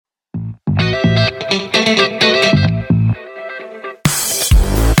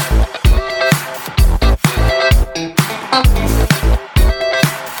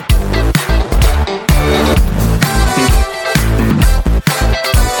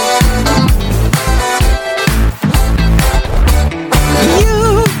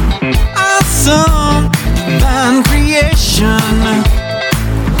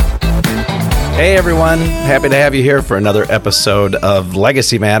everyone. Happy to have you here for another episode of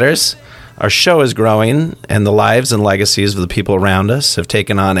Legacy Matters. Our show is growing, and the lives and legacies of the people around us have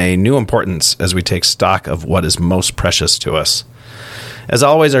taken on a new importance as we take stock of what is most precious to us. As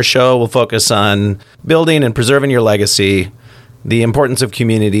always, our show will focus on building and preserving your legacy, the importance of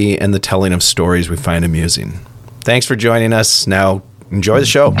community, and the telling of stories we find amusing. Thanks for joining us. Now, enjoy the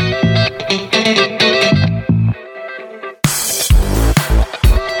show.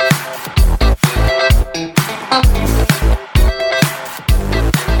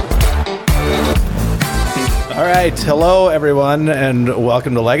 All right. Hello, everyone, and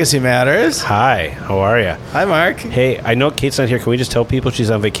welcome to Legacy Matters. Hi. How are you? Hi, Mark. Hey, I know Kate's not here. Can we just tell people she's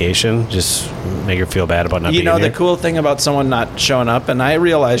on vacation? Just make her feel bad about not being here. You know, the cool thing about someone not showing up, and I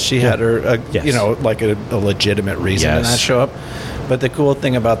realized she had her, a legitimate reason to not show up. But the cool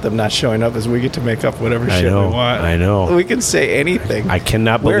thing about them not showing up is we get to make up whatever shit we want. I know. We can say anything. I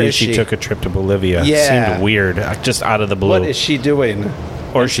cannot believe she took a trip to Bolivia. Yeah. It seemed weird, just out of the blue. What is she doing?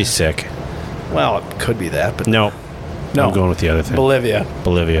 Or she's sick. Well, it could be that, but No. I'm going with the other thing. Bolivia.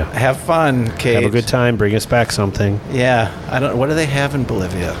 Have fun, Kate. Have a good time. Bring us back something. Yeah. What do they have in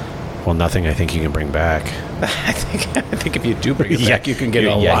Bolivia? Well, nothing I think you can bring back. I think if you do bring it back, you can get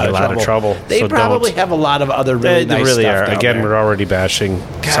in a lot of trouble. They probably have a lot of other really nice really stuff are. Again, we're already bashing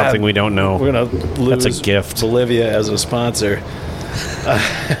something we don't know. We're going to lose That's a gift. Bolivia as a sponsor.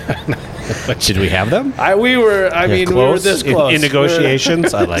 Did we have them? We were this close. In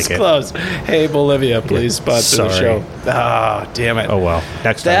negotiations? I like it. Close. Hey, Bolivia, please sponsor the show. Ah, damn it. Oh, well.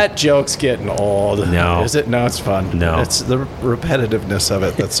 Next time. That joke's getting old. No. Is it? No, it's fun. No. It's the repetitiveness of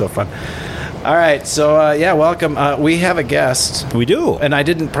it that's so fun. All right, so welcome. We have a guest. We do. And I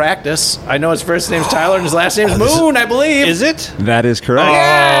didn't practice. I know his first name's Tyler and his last name's Moon, I believe. Is it? That is correct.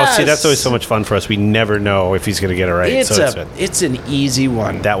 Yes! Oh, see, that's always so much fun for us. We never know if he's going to get it right. It's an easy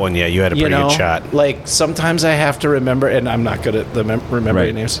one. That one, yeah, you had a pretty good shot. Like, sometimes I have to remember, and I'm not good at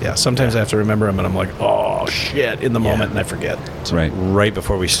remembering names. Yeah, sometimes I have to remember them, and I'm like, oh, shit, in the moment, and I forget. So, right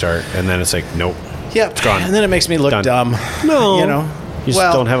before we start, and then it's like, nope. Yeah, it's gone. And then it makes me look dumb. No. You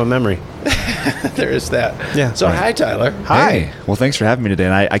just don't have a memory. There is that. Yeah. So, hi, Tyler. Hi. Hey. Well, thanks for having me today.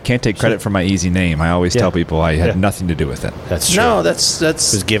 And I can't take credit for my easy name. I always tell people I had nothing to do with it. That's true. No, that's it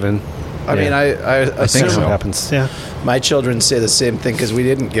was given. I mean, I think so. What happens. Yeah. My children say the same thing because we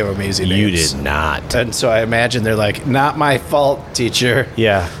didn't give them easy names. You did not. And so I imagine they're like, not my fault, teacher.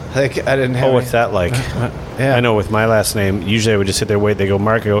 Yeah. Like, I didn't have what's that like? Yeah. I know with my last name, usually I would just sit there, wait, they go,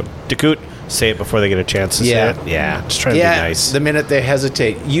 Mark, I go, Dakut. Say it before they get a chance to say it. Yeah. Just try to be nice. The minute they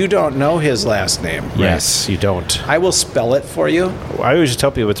hesitate. You don't know his last name. Yes, you don't. I will spell it for you. I always just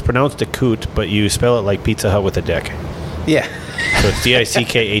tell people it's pronounced Dakut, but you spell it like Pizza Hut with a dick. Yeah. So it's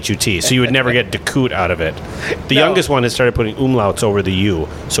DickHut. So you would never get Dakut out of it. The youngest one has started putting umlauts over the U,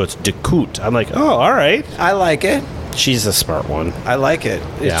 so it's Dakut. I'm like, oh, all right. I like it. She's the smart one. I like it.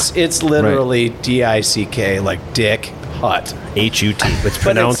 It's literally Dick, like Dick Hut. HUT. It's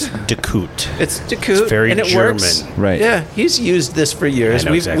pronounced Dakut. It's Dakut. It's very and it German. Works. Right. Yeah, he's used this for years.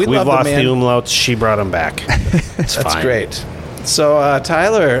 We've lost the umlauts. She brought them back. That's fine. Great. So,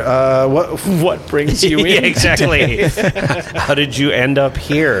 Tyler, what brings you in? Yeah, exactly. How did you end up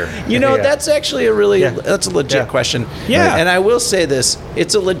here? That's actually that's a legit question. Yeah. And I will say this.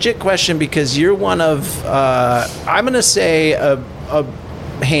 It's a legit question because you're one of, I'm going to say a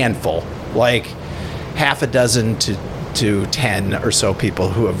handful, like half a dozen to 10 or so people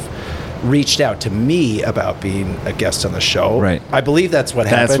who have reached out to me about being a guest on the show. Right. I believe that's what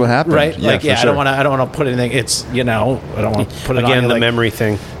happened. That's what happened. Right. Yeah, like, sure. I don't want to put anything. It's, I don't want to put it again on the like, memory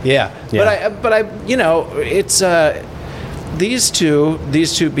thing. Yeah. But I it's these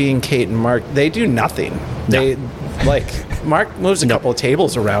two being Kate and Mark, they do nothing. They Mark moves a couple of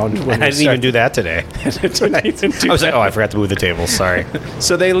tables around. I didn't even do that today. I was like, I forgot to move the tables. Sorry.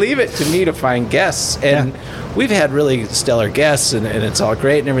 So they leave it to me to find guests, and we've had really stellar guests, and it's all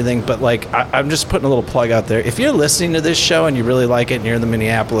great and everything. But I'm just putting a little plug out there. If you're listening to this show and you really like it, and you're in the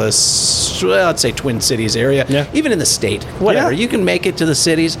Minneapolis, let's say Twin Cities area, even in the state, whatever, you can make it to the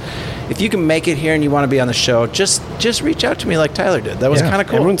cities. If you can make it here and you want to be on the show, just reach out to me like Tyler did. That was kind of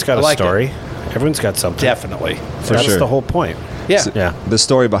cool. Everyone's got a story. Everyone's got something. Definitely. That's the whole point. Yeah. So the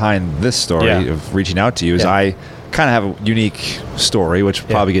story behind this story of reaching out to you is I kind of have a unique story, which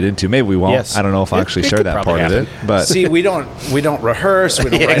we'll probably get into. Maybe we won't. Yes. I don't know if I'll actually share that part of it. But see, we don't rehearse. We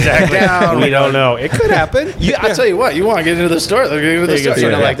don't write it down. We don't know. It could happen. I'll tell you what. You want to get into the story? Get into the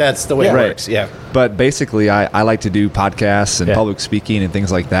story. Like that's the way it works. Yeah. But basically, I like to do podcasts and public speaking and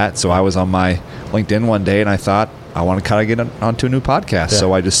things like that. So I was on my LinkedIn one day and I thought I want to kind of get onto a new podcast.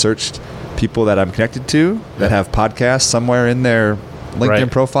 So I just searched people that I'm connected to that have podcasts somewhere in their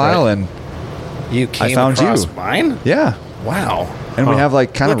LinkedIn profile and You came found across you. mine? Yeah. Wow. And we have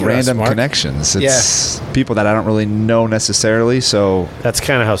like kind Look of at us, random Mark. connections. It's people that I don't really know necessarily. So That's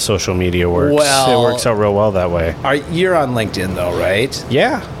kind of how social media works. Well- It works out real well that way. You're on LinkedIn, though, right?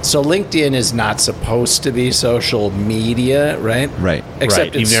 Yeah. So LinkedIn is not supposed to be social media, right? Right. Except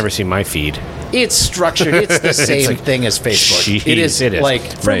Right. You've it's, never seen my feed. it's structured. It's the same thing as Facebook. Jeez, it is like,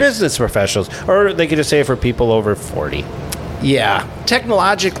 for Right. business professionals, or they could just say for people over 40. yeah,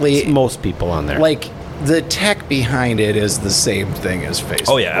 technologically, Most people on there. like the tech behind it is the same thing as Facebook.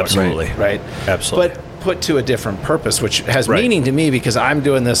 Oh, yeah, absolutely. Right. Absolutely. But put to a different purpose, which has Right. meaning to me because I'm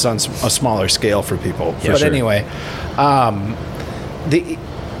doing this on a smaller scale for people. Yeah, but sure. anyway,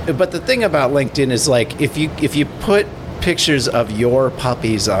 but the thing about LinkedIn is like if you put pictures of your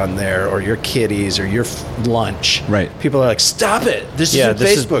puppies on there or your kitties or your lunch, Right. people are like, stop it. This Yeah, isn't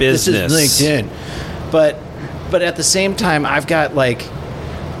this is Facebook. This is business. LinkedIn. But at the same time, I've got like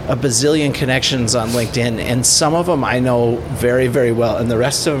a bazillion connections on LinkedIn, and some of them I know very, very well, and the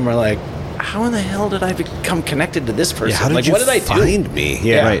rest of them are like, how in the hell did I become connected to this person? yeah, how did like, you what did I do? find me?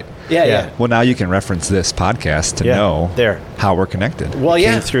 Yeah. Right. Yeah. Well, now you can reference this podcast to Yeah, know there. how we're connected. Well,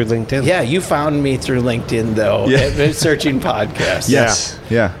 yeah. Came through LinkedIn. Yeah, you found me through LinkedIn, though, Yeah. searching podcasts. Yes.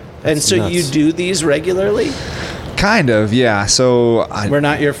 Yeah. And so nuts. you do these regularly? Kind of. Yeah. So We're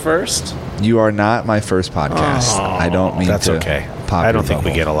not your first? you are not my first podcast. I don't mean That's to. okay. pop I your don't think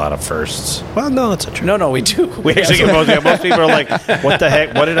we bubble. get a lot of firsts. Well, no, that's not true. No, we do. We actually get most people are like, what the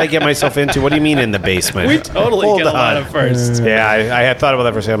heck? What did I get myself into? What do you mean in the basement? We totally Hold get a lot on. of firsts. Yeah, I had thought about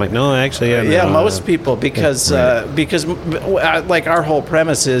that for a second. I'm like, no, actually, Yeah, no. most people because like our whole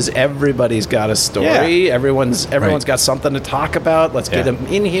premise is everybody's got a story. Yeah. Everyone's Right. got something to talk about. Let's get Yeah. them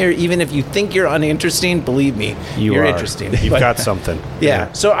in here. Even if you think you're uninteresting, believe me, you're are. interesting. You've But- got something.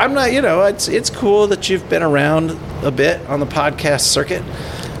 yeah. So I'm not. It's cool that you've been around a bit on the podcast circuit.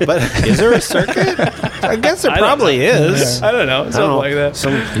 But Is there a circuit? I guess there probably is. I don't know, something like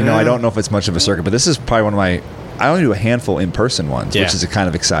that. I don't know if it's much of a circuit, but this is probably one of my. I only do a handful in-person ones, Yeah. which is kind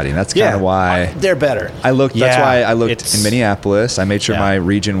of exciting. That's kind Yeah. of why They're better. I looked. That's Yeah, why I looked it's- in Minneapolis. I made sure Yeah. my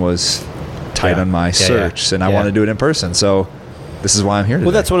region was tight Yeah. on my Yeah, search, yeah. and I Yeah. want to do it in person. So this is why I'm here today.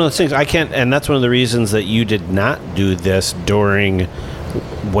 Well, that's one of those things. I can't, and that's one of the reasons that you did not do this during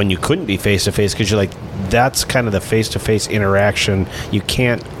when you couldn't be face to face, because you're like, that's kind of the face to face interaction.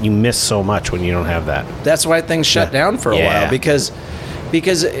 You miss so much when you don't have that. That's why things shut down for a Yeah. while because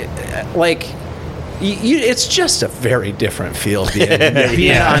like it's just a very different field being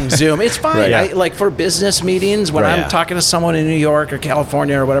Yeah. on Zoom. It's fine. Right. I, like for business meetings when Right. I'm Yeah. talking to someone in New York or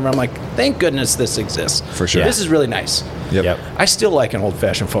California or whatever, I'm like, thank goodness this exists. For sure. This is really nice. Yep. I still like an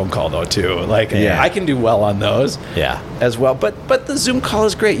old-fashioned phone call though too. Like Yeah. I can do well on those. Yeah. As well. But the Zoom call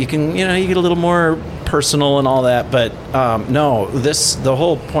is great. You can you get a little more personal and all that. But no, the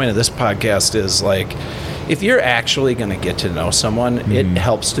whole point of this podcast is like if you're actually going to get to know someone, it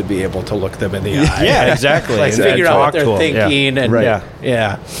helps to be able to look them in the eye. Yeah, exactly. Like And figure out what talk they're to 'em. thinking and Right.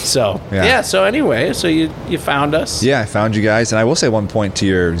 yeah. So Yeah. So anyway, so you found us. Yeah, I found you guys, and I will say one point to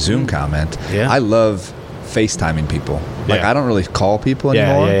your Zoom comment. Yeah. I love FaceTiming people. Like Yeah. I don't really call people Yeah,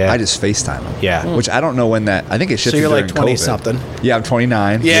 anymore. yeah, yeah. I just FaceTime them. Yeah. Which I don't know when that. I think it shifted. So you're like during 20-something. COVID. Yeah, I'm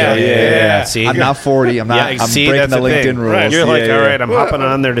 29. Yeah, So, yeah. See, I'm not 40. I'm not. I'm see, breaking that's the LinkedIn thing. rules. Right. You're like, Yeah, all yeah. right, I'm hopping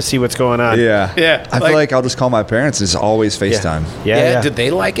on there to see what's going on. Yeah. Yeah, I feel like I'll just call my parents. It's always FaceTime. Yeah. Did they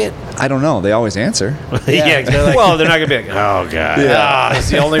like it? I don't know. They always answer. Yeah. they're like- Well, they're not gonna be like, oh god. Ah, it's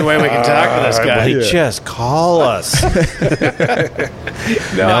the only way we can talk to this guy. Like, just call us.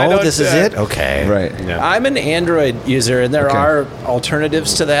 No, I don't, this is it. Okay. Right. Yeah. I'm an Android user, and there Okay. are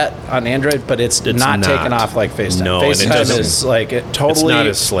alternatives to that on Android, but it's not not. taken off like FaceTime. No, and it FaceTime doesn't- is like it It's totally. not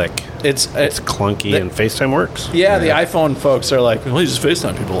as slick. It's It's clunky, and FaceTime works. yeah. The iPhone folks are like, well, you just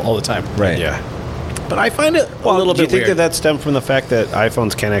FaceTime people all the time. Right. Yeah. But I find it a little Do you bit think weird. that stemmed from the fact that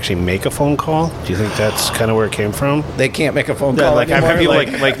iPhones can't actually make a phone call? Do you think that's kind of where it came from? they can't make a phone Yeah, call like I've anymore? had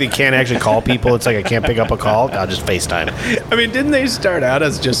people like they can't actually call people. It's like I can't pick up a call. I'll just FaceTime. I mean, didn't they start out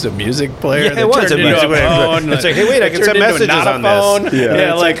as just a music player? Yeah, that it was turned a into music player. phone? It's like, hey, wait, I It can send turned into messages not a on phone. this. Yeah.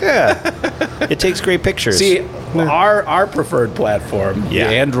 Yeah, It's like it takes great pictures. see, our preferred platform, Yeah.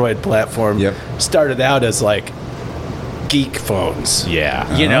 the Android platform, Yep. started out as like geek phones.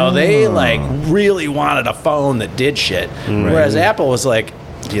 yeah. You know, they like really wanted a phone that did shit. Whereas Apple was like,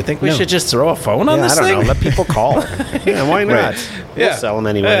 do you think we No. should just throw a phone on Yeah, this I don't thing? know. Let people call. Yeah, why not? Right. We'll sell them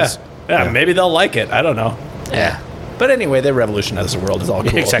anyways. Yeah, maybe they'll like it. I don't know. Yeah. But anyway, they revolutionized the world. It's all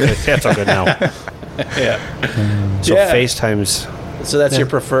cool. Exactly. That's all good now. Yeah. So Yeah. FaceTime's So that's your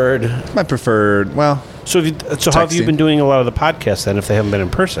preferred. My preferred. Well, So how have you texting. been doing a lot of the podcasts then if they haven't been in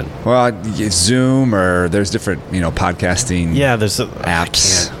person? Well, Zoom or there's different, podcasting Yeah, there's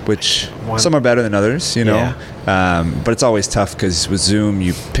apps, which One- some are better than others, Yeah. But it's always tough because with Zoom,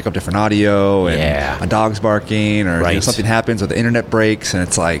 you pick up different audio and Yeah. a dog's barking or Right. something happens or the internet breaks and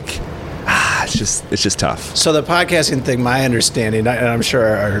it's like, it's just tough. So the podcasting thing, my understanding, and I'm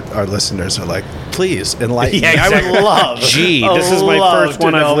sure our listeners are like, please enlighten me. Yeah, I would exactly. love. Gee, I this is would my love first to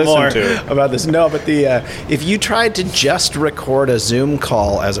one I've know listened more to. about this. No, but if you tried to just record a Zoom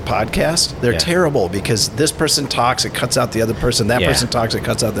call as a podcast, they're Yeah. terrible because this person talks, it cuts out the other person. That Yeah. person talks, it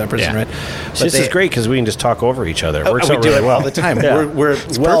cuts out that person. Yeah. Right? So this is great because we can just talk over each other. It works we out do really it well all the time. Yeah. We're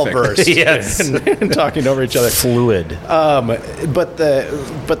well versed Yes. in talking over each other. Fluid. But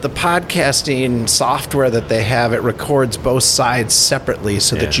the podcasting software that they have, it records both sides separately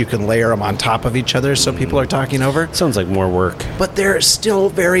so that Yeah. you can layer them on top of each other so people are talking over. Sounds like more work. But they're still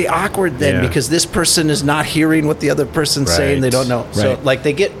very awkward then Yeah. because this person is not hearing what the other person's saying. They Right. don't know. So Right. like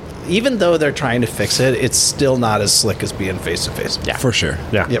they get, even though they're trying to fix it, it's still not as slick as being face to face. Yeah. For sure.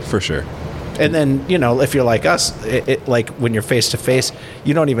 Yeah. Yep. For sure. And then, if you're like us, it like when you're face to face,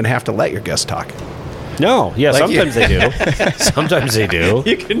 you don't even have to let your guest talk. No, yeah, Like sometimes they do. Sometimes they do.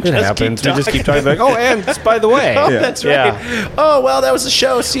 You can it just happens. keep We just keep talking. talking like, oh, and by the way, Oh, that's right. Yeah. Oh, well, that was the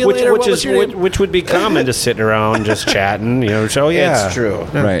show. See you Which, later. which What was is your name? which would be common, just sitting around, just chatting. So yeah, It's true.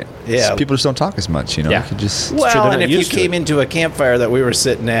 Right. Yeah. So people just don't talk as much, Yeah. You could just. true, Well, they're and not if you used to came it. into a campfire that we were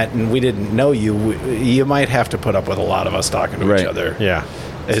sitting at and we didn't know you, you might have to put up with a lot of us talking to each Right. other. Yeah,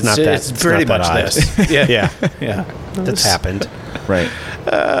 It's not that. it's pretty not much that odd. this. Yeah. Yeah, Yeah. that's happened. Right.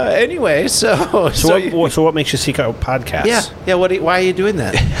 Anyway, so So what makes you seek out podcasts? yeah, yeah. Why are you doing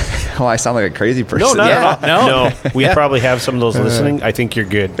that? Well, I sound like a crazy person. No, not Yeah, at all. no. No, we probably have some of those listening. I think you're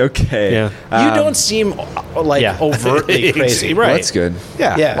good. Okay. Yeah. You don't seem like Yeah. overtly crazy, Right. Well, that's good.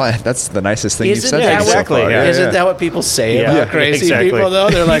 Yeah. Yeah. Well, that's the nicest thing you've Isn't said. that to me so exactly, far. yeah. Isn't that what people say Yeah. about Yeah, crazy exactly. people? Though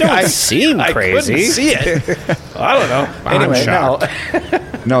they're like, don't I seem I crazy." couldn't see it. I don't know. I'm Anyway, no.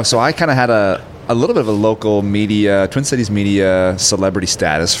 shocked. No, so I kind of had a little bit of a local media, Twin Cities media celebrity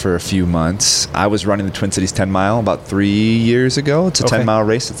status for a few months. I was running the Twin Cities 10 mile about 3 years ago. It's a Okay. 10-mile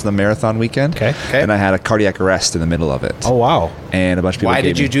race. It's the marathon weekend. Okay. Okay. And I had a cardiac arrest in the middle of it. Oh wow. And a bunch of people Why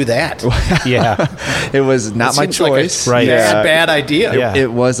gave did you me- do that? Yeah. It was not It my seems like a choice. Right. bad idea. Yeah.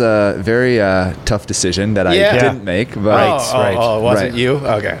 It was a very tough decision that Yeah. I didn't make. But Right. Oh, it wasn't Right. you?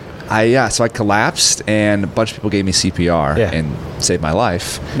 Okay. so I collapsed and a bunch of people gave me CPR Yeah. and saved my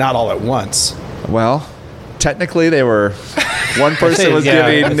life. Not all at once. Well, technically they were one person was Yeah.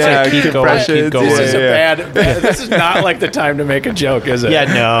 giving It's like, keep going, compressions. keep going. This is Yeah. a bad. This is not like the time to make a joke, is it? Yeah,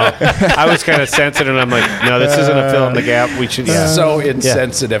 no. I was kind of sensitive. I'm like, no, this isn't a fill in the gap. We should. Yeah. So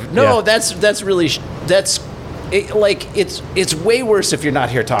insensitive. No, Yeah. that's really it's way worse if you're not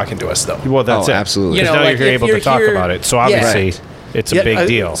here talking to us though. Well, that's Oh, it. absolutely. Because You know, now like, you're if able you're to talk here- about it. So Yeah. obviously, Right. it's a Yeah, big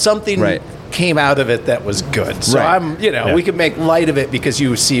deal. Something Right. came out of it that was good. So Right. Yeah. we can make light of it because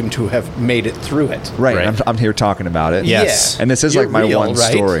you seem to have made it through it. Right. Right. I'm here talking about it. Yes. Yeah. And this is You're like my real, one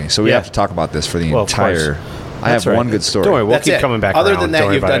right? story. So we Yeah. have to talk about this for the Well, of course. entire. I have That's right. one good story. Don't worry, we'll That's keep it. coming back Other around. than Don't that,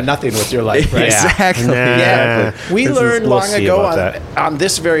 worry you've about done it. nothing with your life, right? Yeah. Exactly. Nah. Yeah, we This is- learned we'll long see ago about on, that. on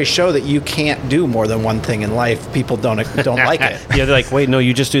this very show that you can't do more than one thing in life. People don't like it. Yeah, they're like, wait, no,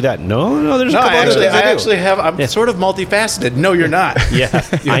 you just do that. No, there's a No, couple other things I do. actually have. I'm sort of multifaceted. No, you're not. Yeah,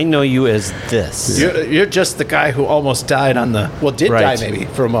 I know you as this. You're just the guy who almost died on the. Well, did Right. die maybe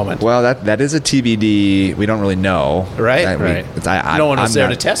for a moment. Well, that is a TBD. We don't really know. Right. Right. No one was I'm there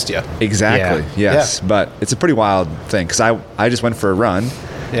not- to test you. Exactly. Yeah. Yes. But it's a pretty wild thing because I just went for a run,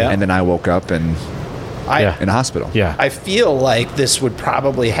 Yeah. and then I woke up in Yeah. a hospital. Yeah. I feel like this would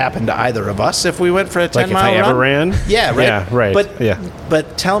probably happen to either of us if we went for a 10 Like if mile I run. ever ran? Yeah, right. Yeah, right. But Yeah.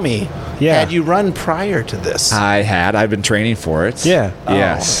 but tell me, Yeah. had you run prior to this? I've been training for it. Yeah. Oh,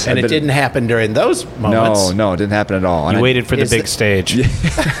 Yes. and I've it been- didn't happen during those moments. No, it didn't happen at all. And You I- waited for the is big it- stage.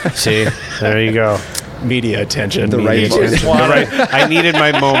 See, there you go. Media attention. The Media right attention. All right, I needed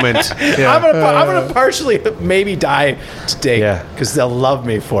my moment. Yeah. I'm gonna partially maybe die today Yeah. because they'll love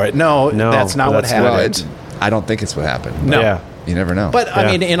me for it. No, No, that's not what that's happened. Well, I don't think it's what happened. No. Yeah. You never know. But I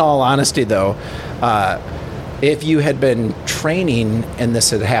Yeah. mean, in all honesty, though, if you had been training and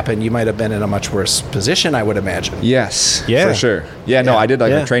this had happened, you might have been in a much worse position, I would imagine. Yeah. yes, for sure. Yeah, no, Yeah. I did like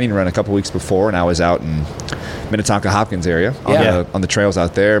Yeah. a training run a couple weeks before, and I was out in Minnetonka Hopkins area Yeah. on the trails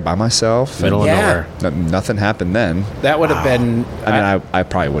out there by myself. and Middle of Yeah. nowhere. Nothing happened then. That would have been. I mean, I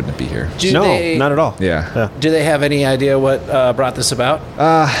probably wouldn't be here. do No, they, not at all. Yeah. Do they have any idea what brought this about?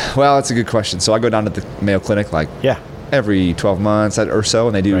 Well, it's a good question. So I go down to the Mayo Clinic like Yeah. every 12 months or so,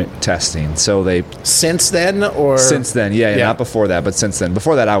 and they do testing. So they Since then, or since then, not before that, but since then.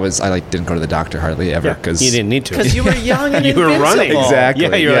 Before that, I didn't go to the doctor hardly ever because You didn't need to. because you were young and You were running. invincible. Exactly.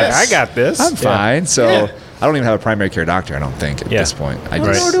 Yeah, you're Yes. like, I got this. I'm fine. So Yeah. I don't even have a primary care doctor. I don't think at this point. I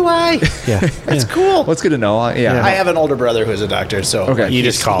Well, just nor do I. Yeah. That's cool. well, it's good to know. I have an older brother who's a doctor, so Okay. You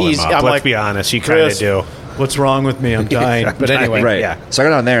just call him up. I'm Let's like, be honest. You kind of Chris, do. what's wrong with me? I'm dying. But anyway, Right. Yeah. So I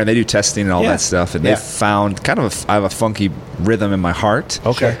got on there and they do testing and all Yeah. that stuff, and Yeah. they found I have a funky rhythm in my heart.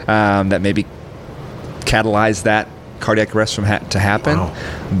 Okay. That maybe catalyzed that cardiac arrest to happen, Wow.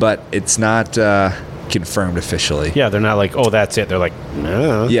 but it's not confirmed officially. Yeah, they're not like, oh, that's it. They're like,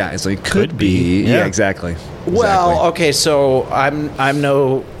 no. Yeah, it's like Could be. Yeah, Yeah. exactly. Well, okay, so I'm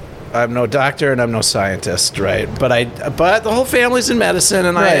no doctor and I'm no scientist, right? But the whole family's in medicine,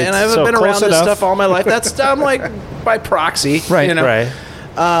 and Right. I've So been close around this enough. stuff all my life. I'm like by proxy, Right. You know? Right.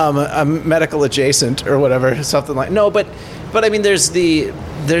 I'm medical adjacent or whatever, something like. No, but I mean, there's the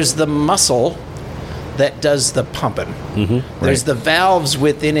muscle that does the pumping. Mm-hmm. There's Right. the valves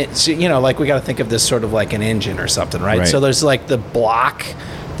within it. So, like we got to think of this sort of like an engine or something, right? Right. So there's like the block.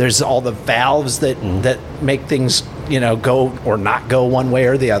 There's all the valves that make things go or not go one way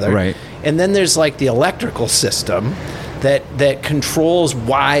or the other. Right. And then there's like the electrical system that controls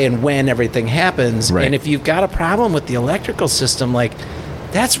why and when everything happens. Right. And if you've got a problem with the electrical system, like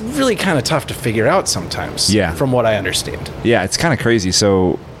that's really kind of tough to figure out sometimes. Yeah. From what I understand. Yeah, it's kind of crazy.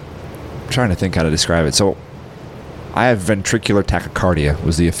 So I'm trying to think how to describe it. So I have ventricular tachycardia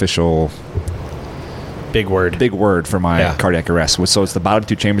was the official Big word. big word for my Yeah. cardiac arrest. So it's the bottom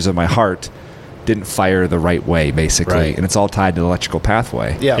two chambers of my heart didn't fire the right way, basically. Right. And it's all tied to the electrical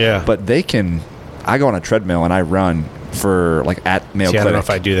pathway. Yeah. Yeah. But I go on a treadmill and I run for like at Mayo See, I don't know Clinic. if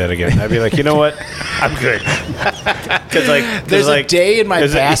I'd do that again. I'd be like, you know what? I'm good. Because There's a day in my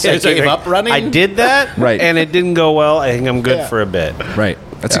past I gave up running. I did that, Right. and it didn't go well. I think I'm good Yeah. for a bit. Right.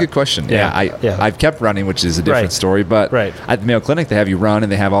 That's a good question. Yeah. Yeah. I've kept running, which is a different Right. story. But Right. at the Mayo Clinic, they have you run,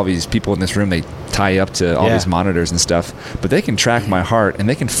 and they have all these people in this room. They tie you up to all Yeah. these monitors and stuff. But they can track my heart, and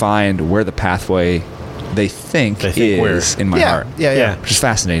they can find where the pathway they think is in my heart. Yeah. Which is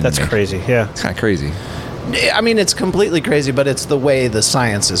fascinating. That's to me. crazy. Yeah. It's kind of crazy. I mean, it's completely crazy, but it's the way the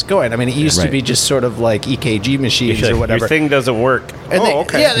science is going. I mean, it used to Right. be just sort of like EKG machines You're or like, whatever. Your thing doesn't work. And they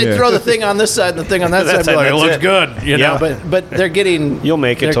Yeah. throw the thing on this side and the thing on that side. And be like, It "That's looks it." good. You know. Yeah. But they're getting. You'll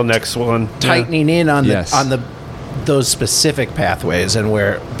make it they're till next one. tightening in on Yes. the those specific pathways and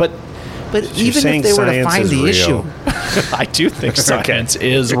where. But you're even saying if they were to science find is the real. issue, I do think science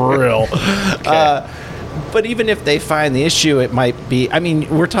is real. But even if they find the issue, it might be. I mean,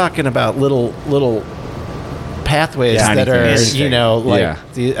 we're talking about little pathways Yeah, that are, anything. like.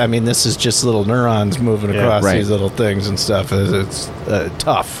 Yeah. I mean, this is just little neurons moving Yeah. across Right. these little things and stuff. It's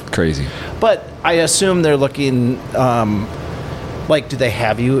tough. Crazy. But I assume they're looking. Like, do they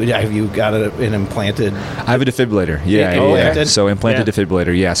have you? Have you got an implanted? I have a defibrillator. Yeah, Oh, yeah. okay. So implanted Yeah.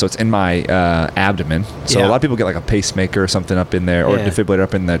 defibrillator. Yeah. So it's in my abdomen. So Yeah. a lot of people get like a pacemaker or something up in there, or Yeah. a defibrillator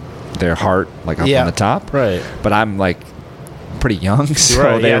up in their heart, like up Yeah. on the top. Right. But I'm like pretty young, so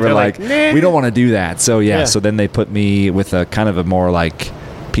Right, they yeah, were they're like, like, "Nah." we don't want to do that. So Yeah. so then they put me with a kind of a more like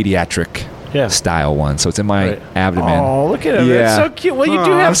pediatric Yeah. style one. So it's in my Right. abdomen. Oh, look at him! Yeah. It's so cute. Well, you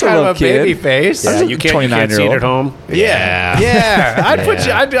do Aw, have I'm still kind a of a little baby kid. face. Yeah, you can't see it 29-year-old. at home. Yeah. I'd put you.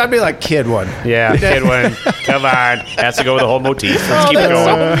 Yeah. I'd be like kid one. Yeah, kid one. Come on. Has to go with the whole motif. Let's keep it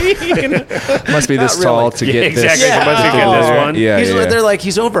going. so mean. Must be this Not tall really. to Yeah, get exactly. this. Yeah. Must be Oh. good, this one. Yeah, They're like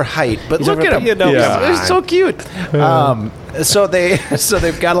he's over height, but He's look over- at him. you know, Yeah. come He's on. so cute. So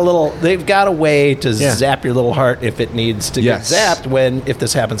they've got a way to Yeah. zap your little heart if it needs to Yes. get zapped if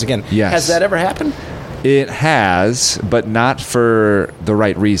this happens again. Yes. Has that ever happened? It has, but not for the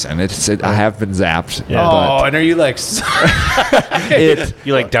right reason. I have been zapped. Yeah. Oh, and are you like? But it,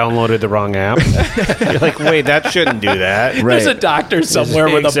 You like downloaded the wrong app. You're like, wait, that shouldn't do that. Right. There's a doctor somewhere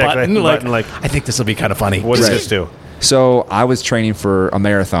with a Exactly. button. Button, like, I think this will be kind of funny. What does Right. this do? So I was training for a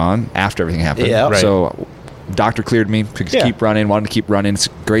marathon after everything happened. Yeah. Right. So doctor cleared me to Yeah. keep running, wanted to keep running. It's a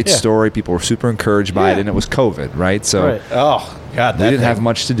great Yeah. story. People were super encouraged by it, and it was COVID, right? So Right. Oh God, we didn't have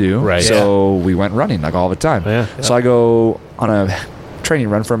much to do. Right. So we went running like all the time. Yeah. So I go on a training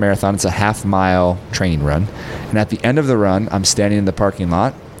run for a marathon. It's a half-mile training run. And at the end of the run, I'm standing in the parking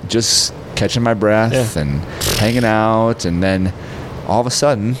lot just catching my breath and hanging out. And then all of a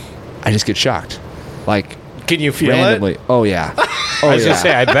sudden, I just get shocked. Like, Can you feel randomly. Oh, yeah. Oh, I was going to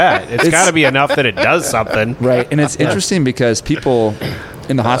say, I bet. It's It's- got to be enough that it does something. Right. And it's interesting because people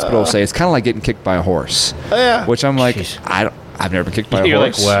in the hospital say it's kind of like getting kicked by a horse. Yeah. Which I'm like, Jeez. I I've never been kicked by a You're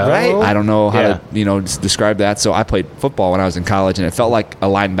like, horse. well, Right. I don't know how Yeah. to, describe that. So I played football when I was in college, and it felt like a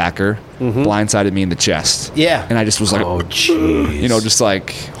linebacker blindsided me in the chest. Yeah. And I just was like, Oh, jeez. just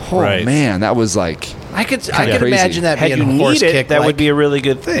like, oh Right. man, that was like, I could Kinda crazy. imagine that Had being you a horse need it, kick. that like, would be a really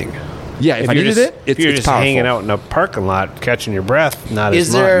good thing. yeah, if I you're needed just, it, if you're it's just powerful. hanging out in a parking lot catching your breath, not Is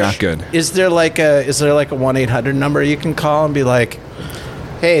as there much. Not good. Is there like a 1-800 number you can call and be like,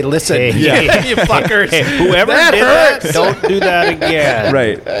 "Hey, listen, Hey, you fuckers, Hey, whoever that did hurts." that, don't do that again.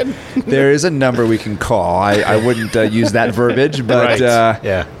 Right. There is a number we can call. I wouldn't use that verbiage, but Right.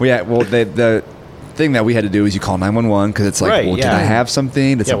 Yeah. the thing that we had to do is you call 911 because it's like, Right, well, did yeah. I have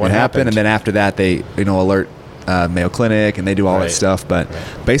something? Did Yeah, something what happen? happened? And then after that, they alert Mayo Clinic and they do all that Right. stuff. But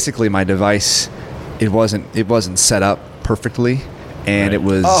basically, my device it wasn't set up perfectly, and Right. it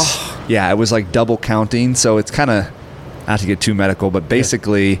was it was like double counting. So it's kind of, not to get too medical, but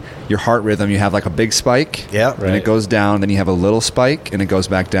basically your heart rhythm, you have like a big spike, Yeah. and it goes down. Then you have a little spike, and it goes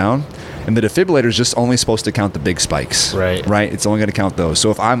back down. And the defibrillator is just only supposed to count the big spikes. Right. Right. It's only going to count those. So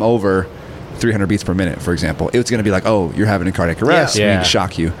if I'm over 300 beats per minute, for example, it's going to be like, oh, you're having a cardiac arrest. Yeah. We need Yeah. to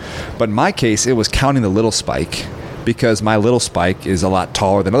shock you. But in my case, it was counting the little spike because my little spike is a lot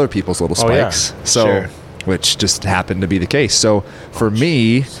taller than other people's little Oh, yeah. spikes. So. Sure. Which just happened to be the case. So for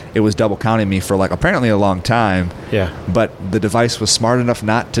me, it was double counting me for like apparently a long time. Yeah. But the device was smart enough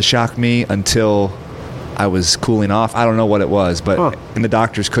not to shock me until I was cooling off. I don't know what it was, but and the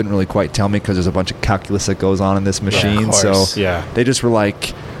doctors couldn't really quite tell me because there's a bunch of calculus that goes on in this machine. So course. Yeah. they just were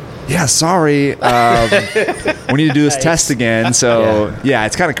like, "Yeah, sorry, we need to do this test again." So yeah,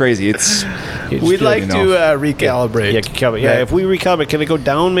 it's kind of crazy. It's We'd like to recalibrate. Yeah, if we recalibrate, can it go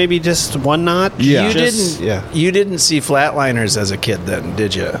down maybe just one notch? Yeah. You Just- didn't. Yeah. You didn't see Flatliners as a kid, then,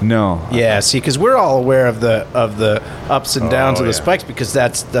 did you? no. Yeah. See, because we're all aware of the ups and downs of the yeah. spikes because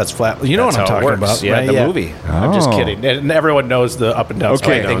that's flat. You know That's what I'm how it talking works. about? Yeah, right? the movie. I'm just Oh. kidding. And everyone knows the up and down Okay.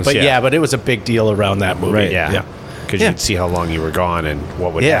 spike thing, Knows, but yeah. but it was a big deal around that movie. Right. Yeah. Because Yeah. you'd see how long you were gone and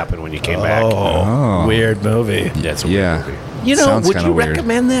what would Yeah. happen when you came back. Oh. Weird movie. Yeah, it's a weird Yeah. movie. You know, Sounds would kinda you weird.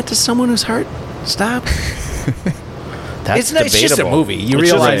 recommend that to someone whose heart stopped? That's It's just a debatable. movie. You It's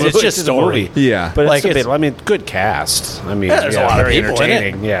just realize a- it's just a story. Yeah. But Like, it's debatable. I mean, good cast. I mean, Yeah, there's a lot of very people in it.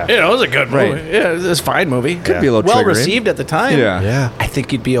 entertaining. Yeah. You know, it was a good movie. Right. Yeah, it was a fine movie. Could be a little well triggering. received at the time. Yeah. Yeah. I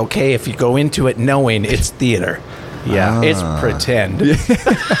think you'd be okay if you go into it knowing it's theater. Yeah. It's pretend.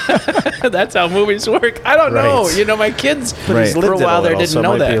 That's how movies work. I don't know. Right. You know, my kids Right. for Lived a it while there little, didn't so it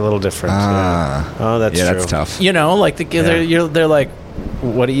know might that. be a little different. Ah. Yeah. Oh, that's Yeah, true. that's tough. You know, like they're like,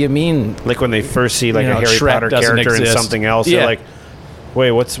 what do you mean? Like when they first see like You know, a Harry Shrek Potter doesn't character in exist. something else, Yeah. they're like,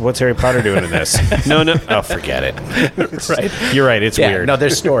 "Wait, what's Harry Potter doing in this?" No, oh, forget it. Right. You're right. It's Yeah, weird. no,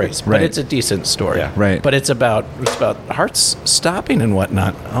 there's stories, but Right. it's a decent story. Yeah. Right. But it's about hearts stopping and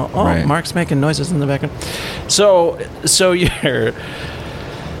whatnot. Oh, Right. Mark's making noises in the background. So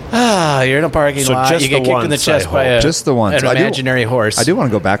you're in a parking So lot. just You get the kicked in the once, chest I by hope. Just the once. an I do- imaginary horse. I do want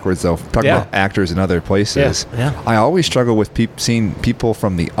to go backwards though. Talking Yeah. about actors in other places. Yeah. I always struggle with seeing people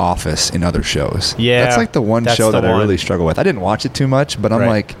from The Office in other shows. Yeah, That's like the one that's show the that I one. really struggle with. I didn't watch it too much, but I'm Right.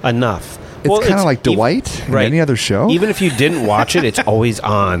 like, enough. it's kind of like Dwight in right. any other show. Even if you didn't watch it, it's always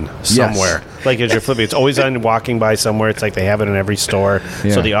on somewhere. Like as you're flipping, it's always on walking by somewhere. It's like they have it in every store.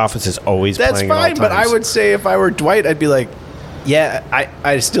 Yeah. So The Office is always That's playing at all fine, but I times. would say if I were Dwight, I'd be like, yeah,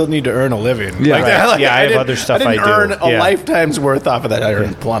 I still need to earn a living. Yeah. Like, Right. Yeah, I have didn't- other stuff I didn't I do. earn a Yeah. lifetime's worth off of that. I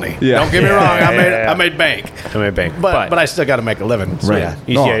earned plenty. Yeah. Don't get me Yeah, wrong. yeah, I made bank. I mean, bang. But I still got to make a living. So, Right.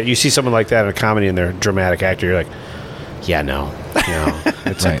 yeah. No. You see someone like that in a comedy and they're a dramatic actor, you're like, yeah, no,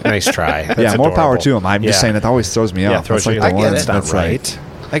 it's Right. a nice try. That's yeah, more power adorable. to him. I'm just Yeah. saying that always throws me Yeah, off. throws That's you like the off. I get one it. that's Not like,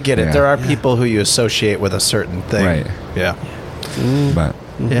 I get it. Yeah. There are people who you associate with a certain thing. Right. Yeah. but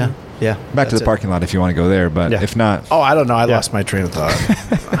Yeah. Yeah. back to the parking lot if you want to go there. But Yeah. if not, Oh, I don't know. I Yeah. lost my train of thought.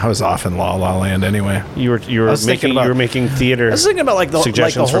 I was off in La La Land anyway. You were was thinking about- making theater. I was thinking about like the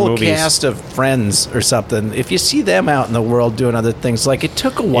suggestions for whole movies. cast of Friends or something. If you see them out in the world doing other things, like it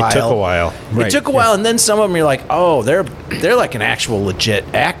took a while. It took a while. Right. It took a while, and then some of them you're like, oh, they're like an actual legit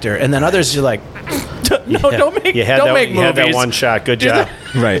actor, and then others you're like, no, don't make You had don't that, make you movies. had that one shot. Good Do job.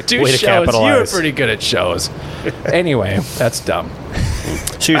 right. Do Way to shows. You were capitalize. pretty good at shows. Anyway, that's dumb.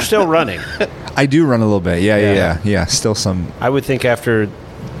 So you're still running. I do run a little bit. Yeah. Still some. I would think after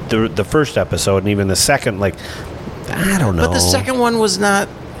the first episode and even the second, like, I don't know. But the second one was not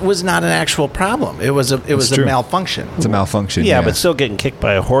an actual problem. It was a true. malfunction. It's a malfunction. Yeah, but still getting kicked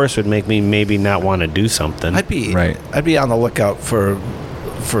by a horse would make me maybe not want to do something. I'd be on the lookout for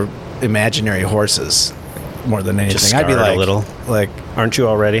imaginary horses more than anything. Just I'd be scarred a like little. like Aren't you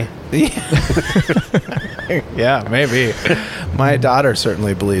already? Yeah, maybe. My daughter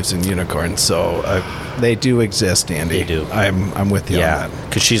certainly believes in unicorns, so they do exist, Andy. They do. I'm with you on Yeah, that.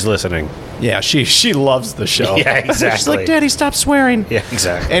 because she's listening. Yeah, she loves the show. Yeah, She's exactly. like, Daddy, stop swearing. Yeah,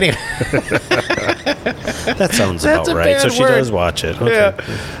 exactly. Anyway, That sounds That's about a right. So bad she word. does watch it. Okay.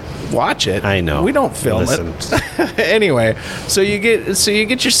 yeah. Watch it. I know. We don't film Listen. it. Anyway, so you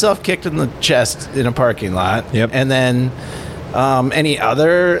get yourself kicked in the chest in a parking lot. Yep. And then any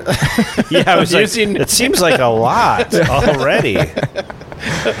other Yeah, I was like, Using- it seems like a lot already.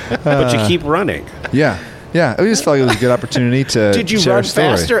 But you keep running. Yeah. Yeah. I just felt like it was a good opportunity to Did you share run a story.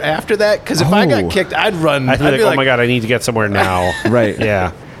 faster after that? Because if I Oh. got kicked, I'd run. I'd be like, oh my God, I need to get somewhere now. Right.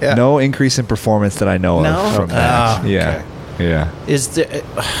 Yeah. Yeah. No increase in performance that I know No? of from that. Oh, Yeah. Yeah. Is there?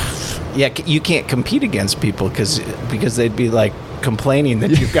 Yeah, you can't compete against people because they'd be like complaining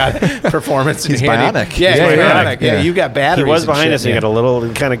that you've got performance. He's enhancing. bionic. Yeah, He's he's bionic. bionic. Yeah, Yeah. you got batteries. He was and behind shit. us and he got a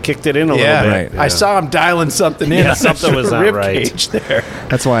little, kind of kicked it in a Yeah, little bit. Right. I saw him dialing something in. Yeah, on something the was not rib right. cage there.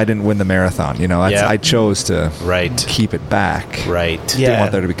 That's why I didn't win the marathon. You know, Yeah. I chose to Right. keep it back. Right. Didn't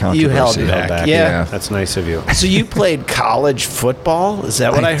want there to be You held controversy. it Held back. back. Yeah. That's nice of you. So you played college football? Is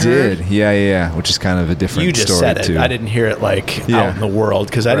that what I, heard? did. Yeah. Which is kind of a different You just story said it. too. I didn't hear it like Yeah. out in the world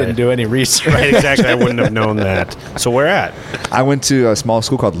because I didn't Right. do any research. Right, exactly. I wouldn't have known that. So where at? I went to a small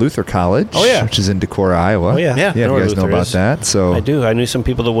school called Luther College. Oh, yeah. Which is in Decorah, Iowa. Oh, yeah. Yeah. Yeah, know if where you guys know Luther about is. that. So I do. I knew some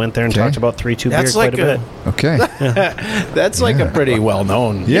people that went there and Okay. talked about 3-2 beer That's quite like a bit. okay. That's like a pretty well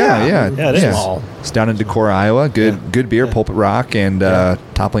known. Yeah. Yeah, it is. Small. It's down in Decorah, Iowa. Good beer, Pulpit Rock and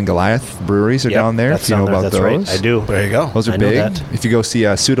Toppling Goliath breweries are Yep, down there. that's If you know down there. about That's those. right. I do. There you go. Those are I know big. that. If you go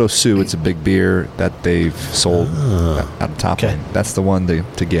see Pseudo Sue, it's a big beer that they've sold out of Toppling. Okay. That's the one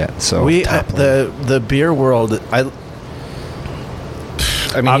to get. So We Toppling. the beer world.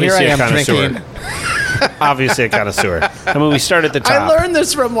 I mean, Obviously here I a am connoisseur. drinking. Obviously a connoisseur. I mean, we start at the top. I learned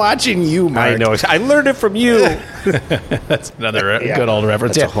this from watching you, Mark. I know. I learned it from you. That's another Yeah. good old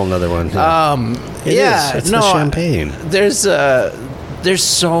reference. That's a whole nother one. It yeah, is. It's no, the champagne. There's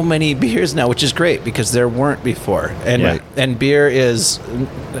so many beers now, which is great because there weren't before, and Yeah. and beer is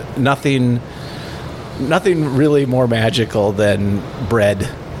nothing really more magical than bread,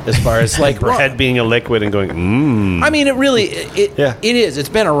 as far as like Bread being a liquid and going, mmm. I mean, it really it Yeah. it is. It's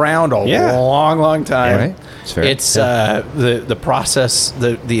been around a Yeah. long time. Right. It's fair. It's the process,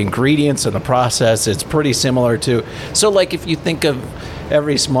 the ingredients and the process. It's pretty similar to. So, like, if you think of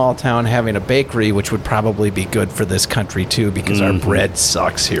every small town having a bakery, which would probably be good for this country too, because our bread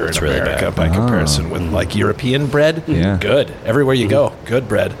sucks here in really America bad. by comparison with like European bread. Yeah. Good everywhere you go. Good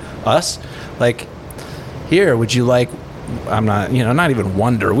bread. Us, like here, would you like? I'm not, not even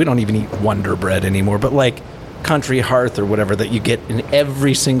Wonder. We don't even eat Wonder bread anymore, but like Country Hearth or whatever that you get in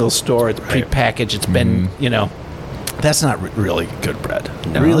every single store. It's prepackaged. It's been, that's not really good bread.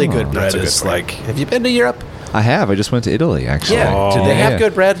 Really good bread that's a good is bread. like, have you been to Europe? I have. I just went to Italy actually. Yeah. Do they have Yeah.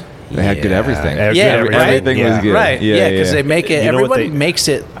 good bread? They had good everything. Everything was good. Right. Yeah, Yeah, yeah, because yeah. they make it, You know what everyone makes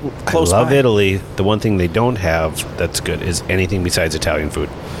it I close love by. Italy. The one thing they don't have that's good is anything besides Italian food.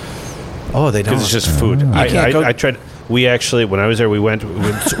 Oh, they don't. Because it's just food. can't go- I tried. We actually, when I was there, we went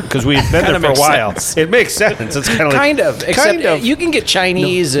because we had been there Kinda for a makes while. sense. It makes sense. It's kind of like Kind of. Except kind of. you can get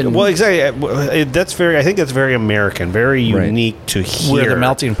Chinese and Well, exactly. That's very. I think that's very American, very Right. unique to here. we're the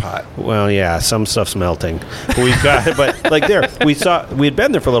melting pot. Well, yeah, some stuff's melting. But we've got, but like there, we had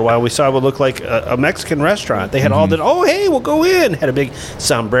been there for a little while. We saw what looked like a Mexican restaurant. They had all that. Oh, hey, we'll go in. Had a big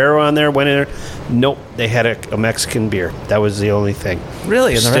sombrero on there. Went in there. Nope, they had a Mexican beer. That was the only thing.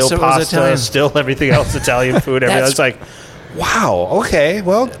 Really? And the Still rest of it was pasta. Italian? Still everything else Italian food. Everything. That's- It's like, wow. Okay.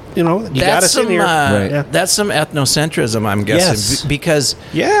 Well, you got us in here. Right. Yeah. That's some ethnocentrism, I'm guessing, Yes. because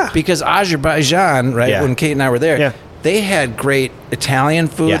Yeah. because Azerbaijan, right? Yeah. When Kate and I were there, Yeah. they had great Italian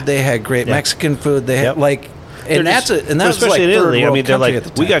food. Yeah. They had great Yeah. Mexican food. They had Yep. like, and They're that's just- and that was especially like in third Italy. I world mean, they're country like,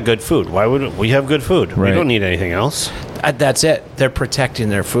 at the we time. got good food. Why wouldn't we have good food? We Right. don't need anything else. That's it. They're protecting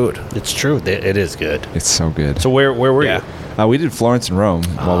their food. It's true. It is good. It's so good. So where were Yeah. you? We did Florence and Rome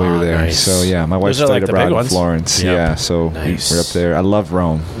while we were there. nice. So yeah, my wife Those are like studied the abroad big in ones. Florence. Yep. Yeah, so Nice. we're up there. I love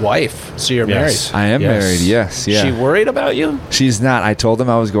Rome. Wife, so you're Yes. I am Yes. married. Yes, yeah. married. She worried about you? She's not. I told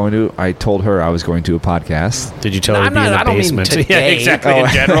her I was going to a podcast. Did you tell No, her I'm to be in not- the I don't mean basement? today. Yeah, exactly. In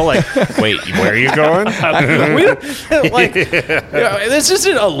general, like, wait, where are you going? Like, this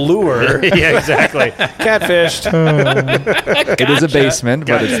isn't a lure. yeah, exactly. Catfished. It is a basement,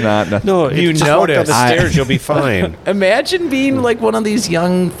 but it's not. No, You just walk down noticed. the stairs, you'll be fine. Imagine being like one of these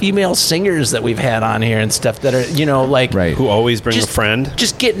young female singers that we've had on here and stuff that are, like Right. Who always bring just a friend.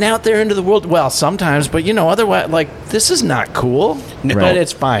 just getting out there into the world. Well, sometimes, but otherwise, like this is not cool. Right. But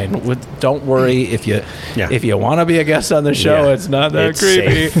it's fine. Don't worry if you want to be a guest on the show. Yeah. It's not that It's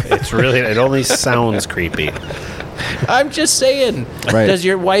creepy. safe. It's really. It only sounds creepy. I'm just saying. Right. Does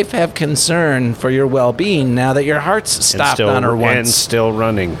your wife have concern for your well-being now that your heart's stopped on her and once? still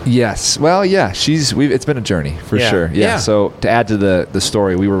running. Yes. Well, yeah. It's been a journey for Yeah. sure. Yeah. Yeah. So to add to the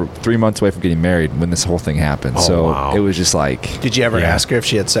story, we were 3 months away from getting married when this whole thing happened. Oh, so wow. it was just like, Did you ever Yeah. ask her if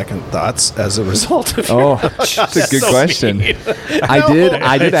she had second thoughts as a result of oh, that's a good so question. mean. I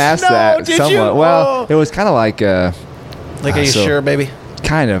did ask No, that did somewhat. you? Well, Oh. it was kind of like, Like, are you So- sure, baby?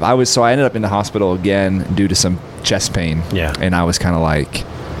 kind of. I ended up in the hospital again due to some chest pain. Yeah. And I was kind of like,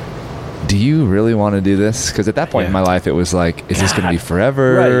 do you really want to do this? Because at that point in Yeah. my life, it was like, is this going to be God.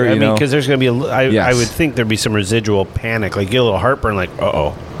 forever? Right. I You mean, know? because there's going to be I Yes. would think there'd be some residual panic, like you get a little heartburn, like,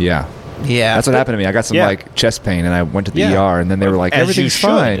 uh-oh. Yeah. Yeah. That's what happened to me. I got some Yeah. like chest pain, and I went to the Yeah. ER, and then they were like, As you "Everything's should.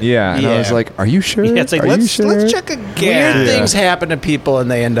 fine." Yeah, and I was Yeah. like, "Are you sure? Yeah, it's like, Are you let's sure?" check again. Weird Yeah. things happen to people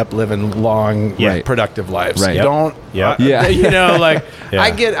and they end up living long, Right. productive lives. Right. Yep. Don't, Yep. Yeah. like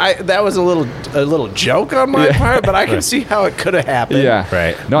Yeah. that was a little joke on my part, but I can see how it could have happened. Yeah,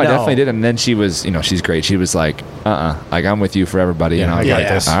 Right. No, I No. definitely did. And then she was, she's great. She was like, like I'm with you forever, buddy. And I was Yeah. like,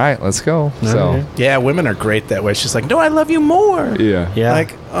 Yes. all right, let's go. So Yeah, women are great that way. She's like, no, I love you more. yeah, Yeah.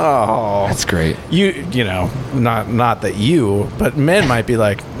 Like, oh, that's great. not that you, but men might be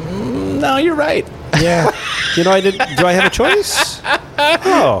like, no, you're right. Yeah. Do I have a choice?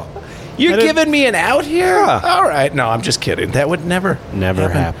 Oh. You're I didn't- giving me an out here? Yeah. All right. No, I'm just kidding. That would never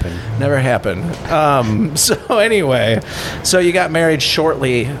happen. Never happen. So anyway, so you got married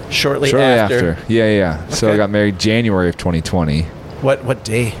shortly Shortly after. after. Yeah. So I Okay. got married January of 2020, What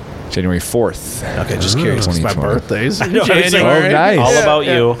day? January 4th. Okay, just curious. 'cause my 2020. birthday's in know, it's like- January. Oh, nice. All about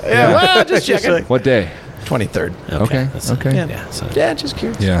you. Yeah, well, just checking. What day? 23rd. Okay. that's- Okay. Yeah. Yeah. So, Yeah, just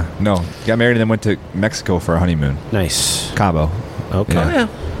curious. Yeah. No, got married and then went to Mexico for a honeymoon. nice. Cabo. Okay. Yeah. Oh, yeah.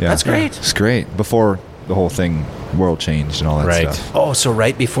 Yeah. That's great. It's great. Before the whole thing, world changed and all that Right. stuff. Oh, so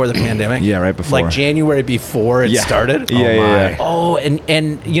right before the pandemic? Yeah, right before. Like January before it Yeah. started? Yeah, oh, yeah, my. yeah. Oh, and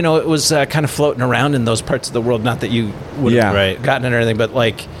it was kind of floating around in those parts of the world. Not that you would Yeah. have Right. gotten it or anything, but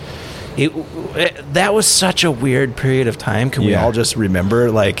like that was such a weird period of time. Can we Yeah. all just remember?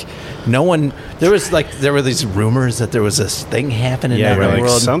 Like, no one. There were these rumors that there was this thing happening Yeah, in we're the like,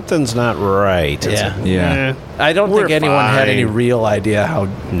 world. something's not right. It's Yeah. like, Yeah. eh, I don't think we're anyone had any fine. real idea how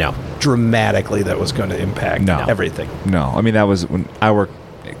No. dramatically that was going to impact No. everything. No, I mean that was when I worked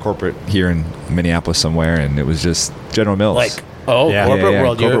at corporate here in Minneapolis somewhere, and it was just General Mills. Like, oh, Yeah. corporate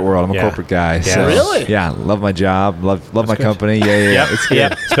world. corporate you're- world. I'm a Yeah. corporate guy. Yeah. So, Really? Yeah, love my job. Love my company. Yeah. Yep. It's good.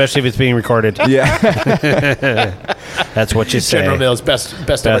 Yep. Especially if it's being recorded. Yeah. That's what you say. General Mills best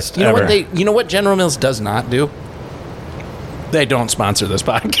Best ever. ever. You know what General Mills does not do? They don't sponsor this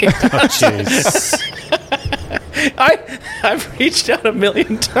podcast. Jeez. I've reached out a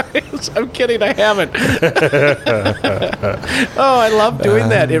million times. I'm kidding, I haven't. Oh, I love doing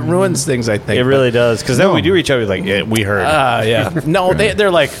that. It ruins things, I think. It really does. Because then No. we do reach out, we're like, yeah, we heard. Yeah. No,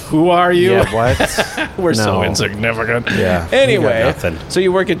 they're like, who are you? yeah, what? We're so No. insignificant. Yeah. Anyway, We got nothing. so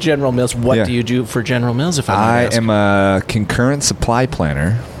you work at General Mills. What Yeah. do you do for General Mills? If I might I ask? am a concurrent supply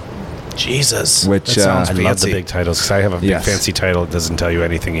planner. Jesus, Which, that sounds I fancy. love the big titles because I have a big Yes. fancy title. It doesn't tell you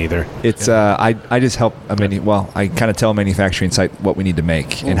anything either. It's I just help I kind of tell a manufacturing site what we need to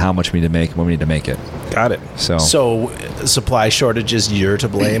make and how much we need to make and when we need to make it. Got it. So, So, supply shortages, you're to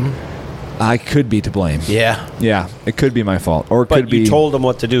blame. I could be to blame. Yeah. Yeah, it could be my fault, or it But could be. you told them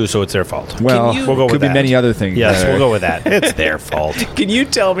what to do, so it's their fault. well, you- We'll go with could be that. many other things. Yes, that we'll are- go with that. It's their fault. Can you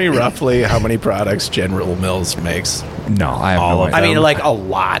tell me roughly how many products General Mills makes? No, I have All no of idea. I mean, them. like a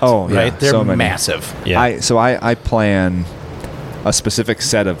lot. Oh, yeah, right? They're so many. massive. Yeah. I plan a specific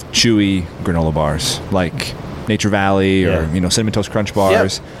set of chewy granola bars, like Nature Valley or Yeah. Cinnamon Toast Crunch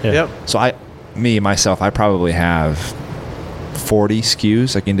bars. Yeah. Yep. So I probably have 40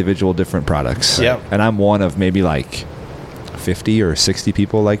 SKUs, like individual different products. Yep. And I'm one of maybe like 50 or 60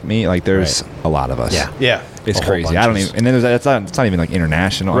 people like me. Like there's a lot of us. Yeah. Yeah. It's A whole crazy. bunch I don't of- even, and then it's not even like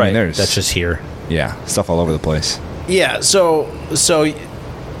international. I Right. mean, there's That's just here. stuff all over the place. Yeah. So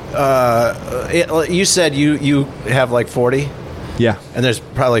you said you have like 40, Yeah. and there's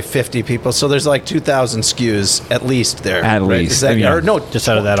probably 50 people. So there's like 2,000 SKUs at least there. At right? least. Is that, Yeah. or no, Just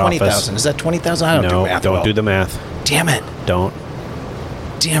out of that 20,000. office. Is that 20,000? I don't do No, math. don't well. do the math. Damn it. Don't.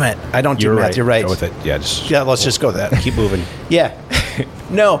 Damn it. I don't do You're math. right. You're right. Go with it. Yeah, just Yeah, let's just go with that. keep moving. Yeah.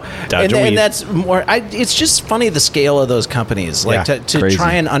 No. Dodge a And weed. that's more, it's just funny the scale of those companies. Like Yeah, to crazy.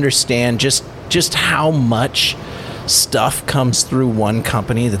 try and understand just how much stuff comes through one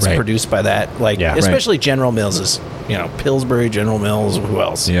company that's Right. produced by that, like Yeah. especially General Mills is, Pillsbury, General Mills, who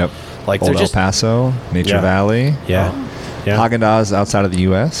else? Yep. Like Old they're El just Paso, Nature Yeah. Valley, Yeah. Yeah. Haagen-Dazs outside of the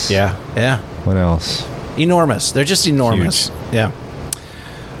U.S. Yeah. yeah, What else? enormous. They're just enormous. Yeah.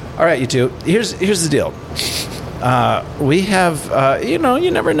 All right, you two. Here's the deal. We have,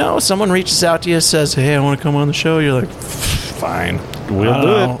 you never know. Someone reaches out to you, says, "Hey, I want to come on the show." You're like, "Fine, We'll I don't do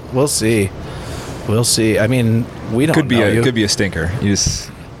know. it. We'll see. We'll see." I mean, we don't Could be know a you. could be a stinker. You just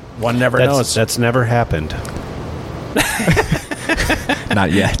One never knows. That's never happened.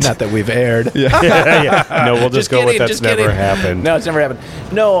 not yet. Not that we've aired. Yeah. No, we'll just go with kidding, that's just never kidding. happened. No, it's never happened.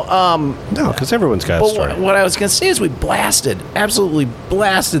 No, No, because everyone's got a but story. what I was going to say is we absolutely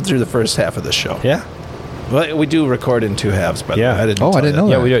blasted through the first half of the show. Yeah. Well, we do record in two halves, but Yeah. I didn't. Oh, I tell didn't you. know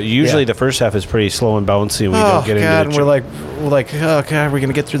Yeah, that. we do. Usually Yeah. the first half is pretty slow and bouncy, and we Oh don't get God! into And the we're like, oh God, we're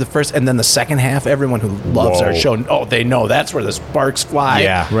gonna get through the first, and then the second half. Everyone who loves our Whoa. show, they know that's where the sparks fly.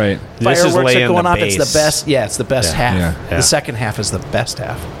 Yeah. Right. This is Fireworks are laying going the off. It's the base. best. Yeah, it's the best Yeah. half. Yeah. Yeah. The second half is the best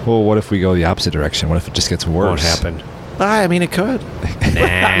half. Well, what if we go the opposite direction? What if it just gets worse? Won't happen. I mean, it could. Nah.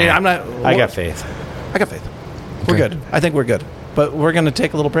 I mean, I'm not. I got faith. I got faith. We're Okay. good. I think we're good. But we're gonna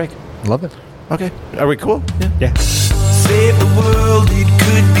take a little break. Love it. Okay. Are we cool? Yeah. Yeah. Save the world, it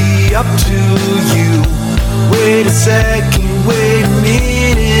could be up to you. Wait a second, wait a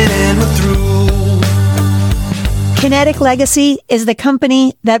minute, and we're through. Kinetic Legacy is the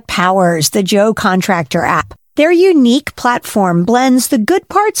company that powers the Joe Contractor app. Their unique platform blends the good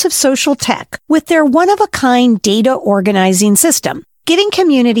parts of social tech with their one-of-a-kind data organizing system, giving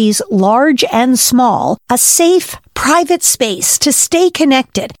communities large and small a safe, private space to stay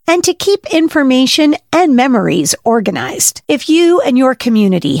connected and to keep information and memories organized. If you and your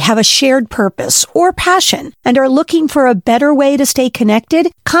community have a shared purpose or passion and are looking for a better way to stay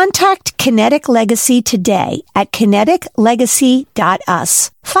connected, contact Kinetic Legacy today at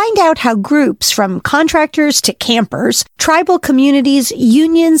kineticlegacy.us. Find out how groups from contractors to campers, tribal communities,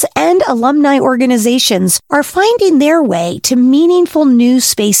 unions, and alumni organizations are finding their way to meaningful new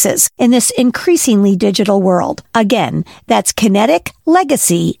spaces in this increasingly digital world. Again, that's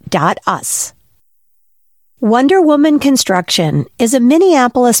kineticlegacy.us. Wonder Woman Construction is a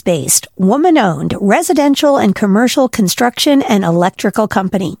Minneapolis-based, woman-owned residential and commercial construction and electrical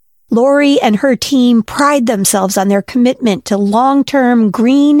company. Lori and her team pride themselves on their commitment to long-term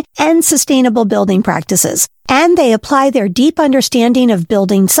green and sustainable building practices, and they apply their deep understanding of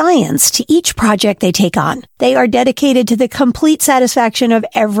building science to each project they take on. They are dedicated to the complete satisfaction of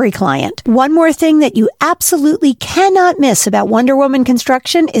every client. One more thing that you absolutely cannot miss about Wonder Woman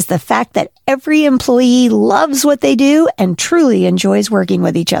Construction is the fact that every employee loves what they do and truly enjoys working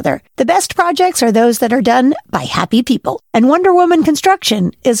with each other. The best projects are those that are done by happy people, and Wonder Woman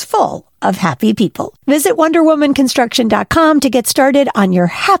Construction is full of happy people. Visit WonderWomanConstruction.com to get started on your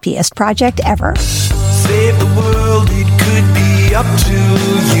happiest project ever. Save the world, it could be up to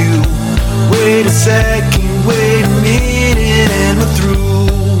you. Wait a second, wait a minute, and we're through.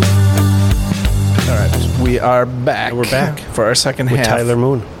 All right. We are back. We're back. for our second With half. Tyler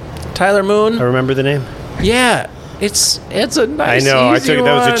Moon. Tyler Moon. I remember the name. Yeah. It's a nice. I know, I easy took it-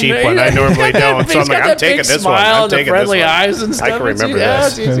 that was a one. cheap one. I normally don't, so He's I'm like, got I'm that taking big this one. smile I'm and the taking this friendly one. eyes and stuff. I can It's remember easy. Yeah,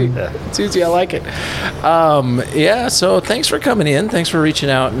 this. it's easy. Yeah. It's easy. I like it. Yeah. So thanks for coming in. Thanks for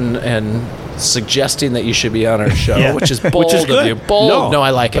reaching out and suggesting that you should be on our show, Yeah. which is bold Which is of good. you. Bold. No, I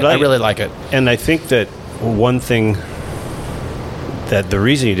like it. but I really like it. And I think that one thing that the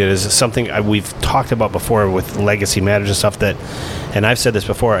reason you did is something we've talked about before with Legacy Matters and stuff and I've said this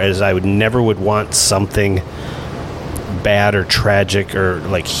before, is I would never want something bad or tragic or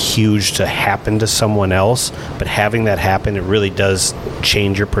like huge to happen to someone else, but having that happen, it really does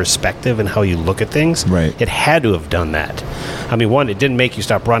change your perspective and how you look at things. Right. It had to have done that. I mean, one, it didn't make you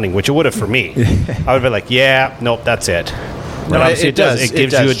stop running, which it would have for me. I would be like, yeah, nope, that's it. But No, obviously it does. It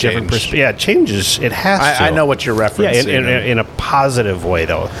gives It you a does different change. perspective. Yeah, it changes. It has to. I know what you're Yeah, referencing. in a positive way,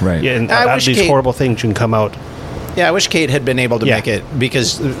 though. Right. Yeah, and I out of wish these Kate- horrible things can come out. Yeah, I wish Kate had been able to Yeah. make it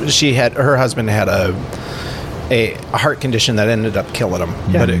because her husband had a heart condition that ended up killing him.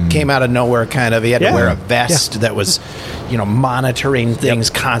 Yeah. But it came out of nowhere, kind of. He had Yeah. to wear a vest that was, monitoring things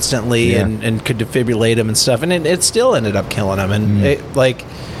constantly Yeah. and could defibrillate him and stuff. And it still ended up killing him. And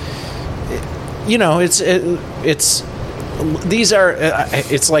it's these are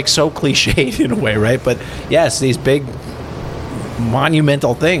it's like so cliched in a way, right? But yes, these big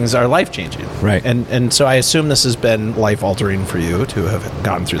monumental things are life-changing, Right. And so I assume this has been life-altering for you to have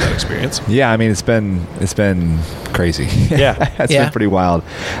gone through that experience. Yeah, I mean it's been crazy. Yeah. It's Yeah. been pretty wild.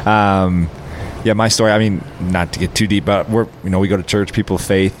 Yeah, my story, I mean, not to get too deep, but we go to church, people of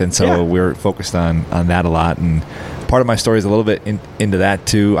faith, and so we're focused on that a lot. And part of my story is a little bit into that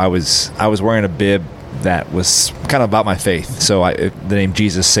too. I was wearing a bib that was kind of about my faith. So the name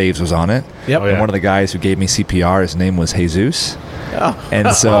Jesus Saves was on it. Yep. And one of the guys who gave me CPR, his name was Jesus. Oh. And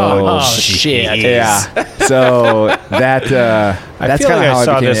so, shit. Yeah. So that's kind of how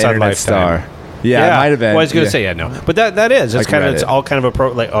I became an internet star. Yeah, it might have been. Well, I was going to say, no. But that is. It's all kind of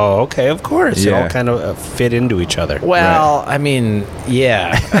like, oh, okay, of course. Yeah. It all kind of fit into each other. Well, I mean,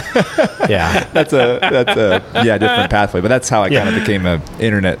 yeah. Yeah. That's a different pathway. But that's how I kind of became an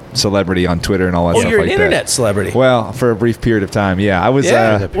internet celebrity on Twitter and all that stuff You're like an that. internet celebrity. Well, for a brief period of time, yeah. I was.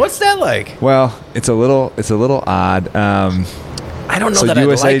 What's that like? Well, it's a little odd. I don't know so that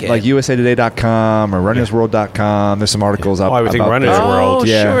USA, I like it. like USAtoday.com or RunnersWorld.com. There's some articles I would think about Runner's that. World.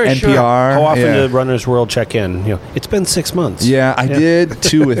 Yeah, sure, NPR. sure. How often yeah. did Runner's World check in? It's been 6 months. Yeah, I did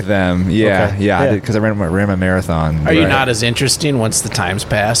 2 with them. Yeah, Okay. yeah, I Yeah. did because I ran my marathon. Are you Right. not as interesting once the time's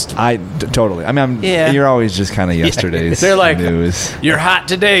passed? Totally. I mean, you're always just kind of yesterday's They're like, news. You're hot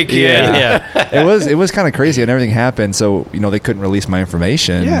today, kid. Yeah. It was kind of crazy, and everything happened. So they couldn't release my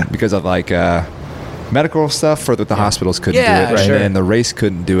information because of like medical stuff for that the hospitals couldn't Yeah, do it, sure. and then the race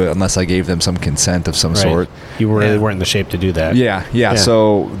couldn't do it unless I gave them some consent of some sort. You really weren't in the shape to do that. Yeah.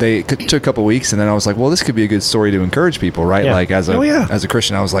 So they took a couple weeks, and then I was like, well, this could be a good story to encourage people, right? Yeah. Like as a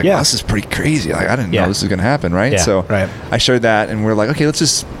Christian, I was like, Yeah. wow, this is pretty crazy. Like I didn't know this was going to happen, right? Yeah. So Right. I shared that, and we're like, okay,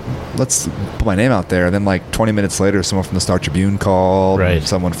 let's put my name out there. And then like 20 minutes later, someone from the Star Tribune called, Right. and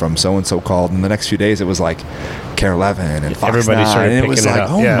someone from so-and-so called, and the next few days it was like KARE 11 and Fox Everybody 9, started and it was picking it like,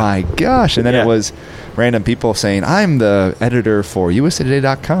 up. oh Yeah. my gosh. And then Yeah. it was random people saying, I'm the editor for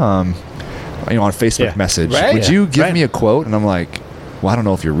USAtoday.com, on Facebook Yeah. message. Right. Would Yeah. you give Right. me a quote? And I'm like, well, I don't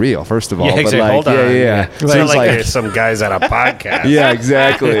know if you're real, first of all. Yeah, but exactly. like, Hold on. yeah. It's So not it's like, like, there's some guys on a podcast. yeah,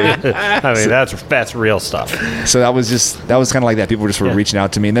 exactly. I mean, that's real stuff. So that was kind of like that. People just were reaching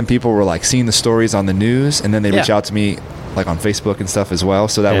out to me, and then people were like seeing the stories on the news, and then they reach out to me like on Facebook and stuff as well.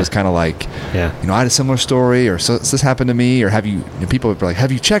 So that was kind of like, I had a similar story, or so this happened to me, or have you? People were like,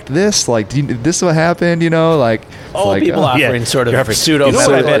 have you checked this? Like, this is what happened? Like, People offering sort of pseudo You know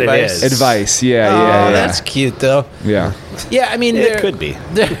what I bet it advice. is? advice. Yeah, Oh, yeah. that's cute though. Yeah. Yeah, I mean, It could be.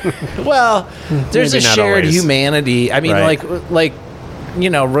 Well, there's Maybe a not shared always. humanity. I mean, Right. like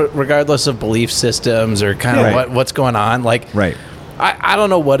regardless of belief systems or kind of Right. what's going on. Like, Right. I don't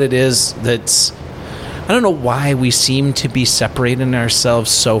know what it is that's. I don't know why we seem to be separating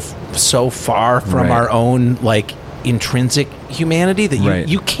ourselves so far from Right. our own like intrinsic humanity that Right.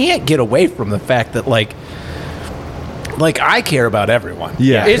 you can't get away from the fact that like I care about everyone.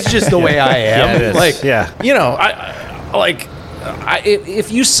 Yeah. It's just the way I am. Yeah, it is. Like, Yeah.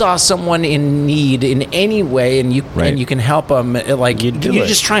 if you saw someone in need in any way and you Right. and you can help them, like you do it.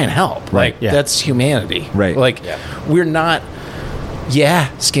 just try and help. Right. Like Yeah. that's humanity. Right. Like we're not. Yeah,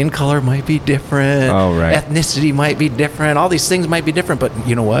 skin color might be different. Oh, right. Ethnicity might be different. All these things might be different, but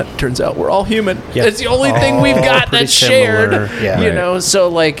you know what? Turns out we're all human. Yeah. It's the only thing we've got pretty that's shared. similar. Yeah. You Right. know, so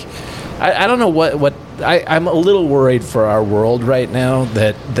like, I don't know what I'm a little worried for our world right now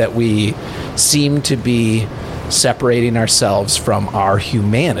that we seem to be separating ourselves from our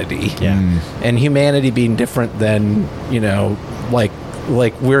humanity. Yeah. And humanity being different than,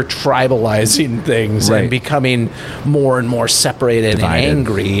 like we're tribalizing things Right. and becoming more and more separated Divided. and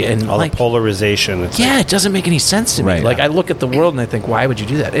angry and All like the polarization. It's yeah, it doesn't make any sense to me. Right. Like I look at the world and I think, why would you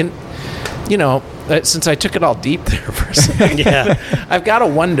do that? And since I took it all deep there for a second, Yeah. I've got to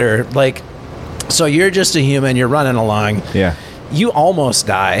wonder, like, so you're just a human, you're running along, Yeah. you almost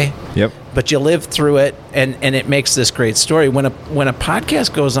die, Yep. but you live through it, and it makes this great story. When a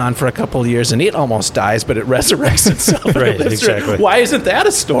podcast goes on for a couple of years and it almost dies, but it resurrects itself. and it Right, lives through it, exactly. Why isn't that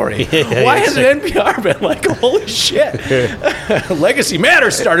a story? Yeah, Why hasn't NPR been like, holy shit, Legacy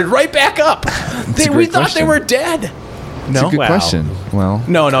Matters started right back up? a We great thought they question. were dead. It's a good Wow. question. Well,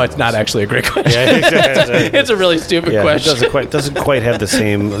 No, it's not actually a great question. Yeah, exactly. It's a really stupid Yeah, it question. doesn't quite have the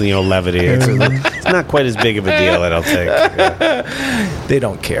same levity. It's not quite as big of a deal, I don't think. Yeah. They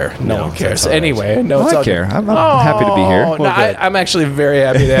don't care. No No, one cares. that's all right. Anyway, no, Well, it's I all care. good. I'm happy to be here. Oh, no, I'm actually very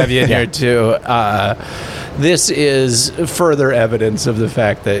happy to have you in here too. This is further evidence of the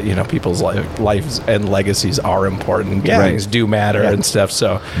fact that people's lives and legacies are important. Yeah. Things do matter and stuff.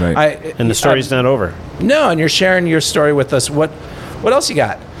 So, Right. And the story's not over. no, and you're sharing your story with us. What else you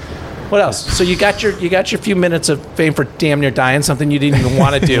got? What else? So you got your few minutes of fame for damn near dying, something you didn't even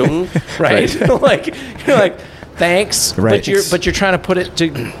want to do, right? Like you're like, thanks, Right. but you're trying to put it to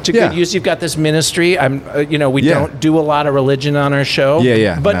Yeah. good use. You've got this ministry. We Yeah. don't do a lot of religion on our show.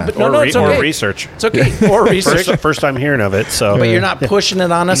 Yeah. But Nah. no, it's okay. Or research. It's okay. Or research. First time hearing of it. So, But you're not pushing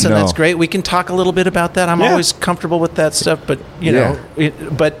it on us, and No. that's great. We can talk a little bit about that. I'm Yeah. always comfortable with that stuff. But Yeah.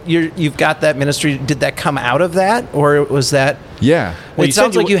 but you've got that ministry. Did that come out of that, or was that? Yeah. Well, It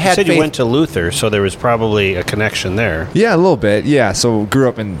sounds like you had said faith. you went to Luther, so there was probably a connection there. Yeah, a little bit. Yeah, so grew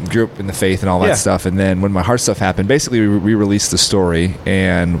up in the faith and all that Yeah. stuff, and then when my heart stuff happened, basically we released the story,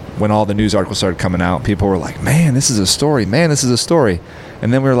 and when all the news articles started coming out, people were like, "Man, this is a story! Man, this is a story!"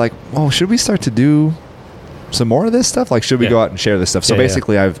 And then we were like, "Well, should we start to do some more of this stuff? Like, should we Yeah. go out and share this stuff?" So Yeah, yeah.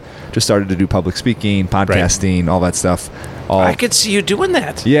 basically, I've just started to do public speaking, podcasting, all that stuff. I could see you doing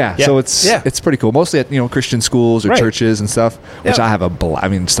that. Yeah, Yeah. so it's Yeah. it's pretty cool. Mostly at Christian schools or Right. churches and stuff, which Yeah. I have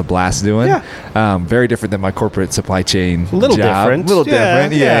just a blast doing. Yeah. Very different than my corporate supply chain. Little job. different. Little Yeah,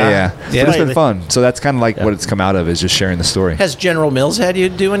 different. Yeah. yeah. But it's been Slightly. fun. So that's kind of like what it's come out of, is just sharing the story. Has General Mills had you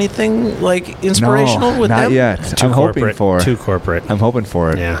do anything like inspirational No, with not them? yet. Too I'm hoping corporate. for. Too corporate. I'm hoping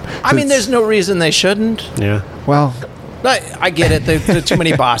for it. Yeah. I mean, there's no reason they shouldn't. Yeah. Well, I get it. There are too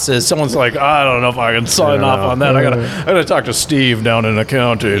many bosses. Someone's like, I don't know if I can sign off on that. I gotta talk to Steve down in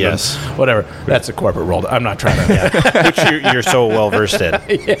accounting. Yes. and whatever. That's a corporate world. I'm not trying to. Which you're so well versed in.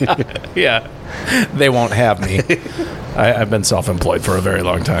 Yeah, they won't have me. I've been self-employed for a very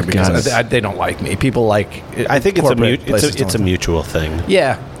long time because God. they don't like me. People like. I think it's corporate places it's a don't. mutual thing.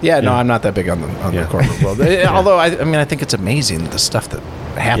 Yeah. No, I'm not that big on the Yeah. corporate world. Although I think it's amazing the stuff that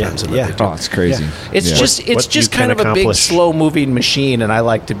happens. and that Yeah. they do. oh, it's crazy. It's Yeah. just What you kind can of a big accomplish. slow moving machine, and I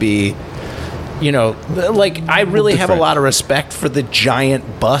like to be, like I really have a different. lot of respect for the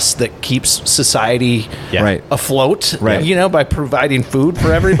giant bus that keeps society Yeah. Right. afloat. Right. By providing food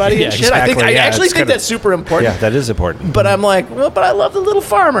for everybody Yeah, and shit. I exactly. Yeah, actually it's think kinda- that's super important. Yeah, that is important. But I'm like, well, but I love the little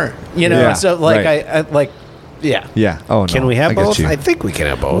farmer. Yeah, so like right. I like, yeah. Yeah. Oh no. Can we have I get both? you. I think we can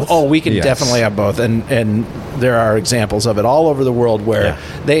have both. Oh, we can Yes. definitely have both, and there are examples of it all over the world where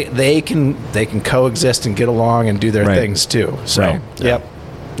they can coexist and get along and do their Right. things too. So, Right. yep.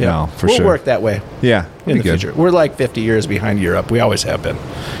 No, for we'll sure. work that way Yeah. in be the good. future. We're like 50 years behind Europe. We always have been,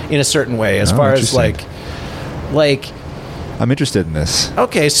 in a certain way. As Oh, far as interesting. like. I'm interested in this.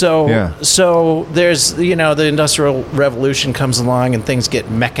 Okay, so Yeah. so there's the Industrial Revolution comes along and things get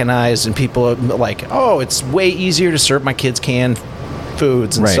mechanized and people are like, oh, it's way easier to serve my kids canned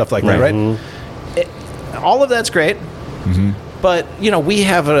foods and Right, stuff like right. that, right? All of that's great, but we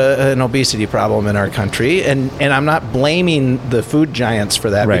have an obesity problem in our country, and I'm not blaming the food giants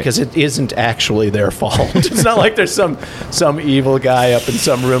for that Right. because it isn't actually their fault. It's not like there's some evil guy up in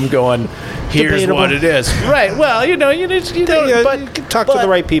some room going, "Here's Debatable. what it is." Right? Well, Yeah, but you can talk to the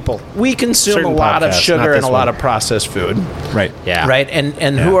right people. we consume Certain a lot of podcasts, sugar not and this a lot one. of processed food, Right. Yeah. right?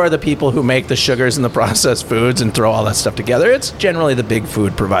 And who are the people who make the sugars and the processed foods and throw all that stuff together? It's generally the big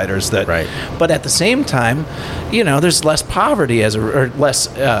food providers that. Right. But at the same time, there's less poverty or less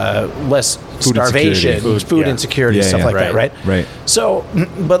Food starvation, insecurity. food Yeah. insecurity, Yeah, stuff yeah. like that, right? Right. So,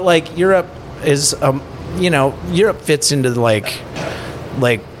 but like Europe is, Europe fits into like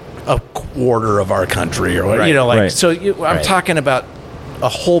a quarter of our country or Right, right. so I'm Right. talking about a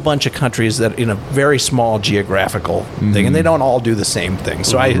whole bunch of countries that in a very small geographical thing, and they don't all do the same thing.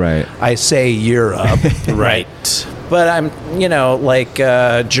 So Right. I say Europe, Right. but I'm like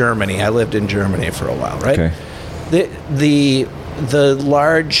Germany. I lived in Germany for a while, right? Okay. The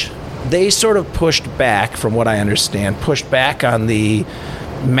large, they sort of pushed back, from what I understand, on the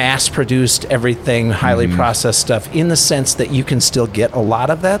mass-produced everything, highly processed stuff, in the sense that you can still get a lot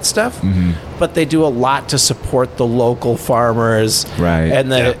of that stuff, but they do a lot to support the local farmers, Right.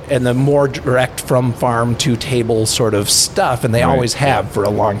 and the more direct from farm to table sort of stuff, and they Right. always have for a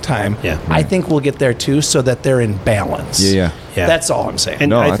long time. Yeah. I think we'll get there too, so that they're in balance. Yeah. Yeah. That's all I'm saying. And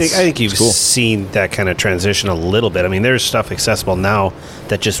No, I think that's you've cool. seen that kind of transition a little bit. I mean, there's stuff accessible now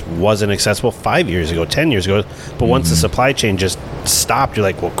that just wasn't accessible 5 years ago, 10 years ago. But once the supply chain just stopped, you're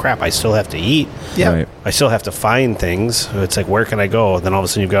like, well, crap, I still have to eat. Yeah. Right. I still have to find things. It's like, where can I go? Then all of a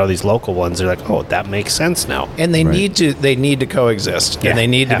sudden you've got all these local ones. They're like, oh, that makes sense now. And they Right. need to coexist, Yeah, and they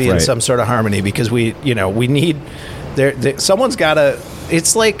need to be in Right. some sort of harmony, because we need someone's got to.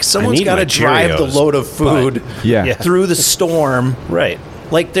 It's like someone's need got to my drive the Cheerios, load of food Yeah. Yeah. through the storm. Right.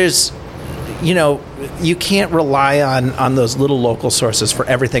 Like there's, you can't rely on those little local sources for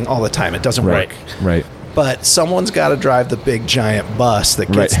everything all the time. It doesn't Right. work. Right. But someone's got to drive the big giant bus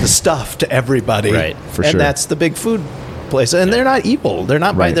that gets Right. the stuff to everybody. Right. For and sure. that's the big food place. And they're not evil. They're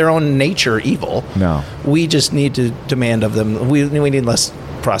not by Right. their own nature evil. No. We just need to demand of them. We need less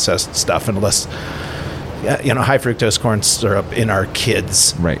processed stuff and less high fructose corn syrup in our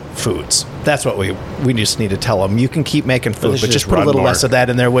kids' Right. foods. That's what we just need to tell them. You can keep making food, should but just just put a run little more. less of that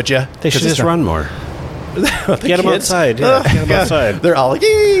in there, would you? They should just run more. Get them outside. Yeah, get them outside. They're all like,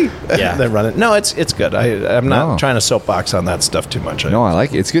 "Yee!" Yeah. They're running. No, it's good. I'm not No. trying to soapbox on that stuff too much. No, I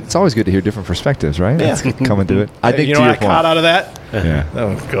like it. It's good. It's always good to hear different perspectives, right? Yeah. Let's come into it. I think you to know your what I caught point. out of that? Yeah.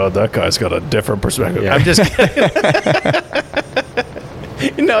 Oh God, that guy's got a different perspective. Yeah. I'm just kidding.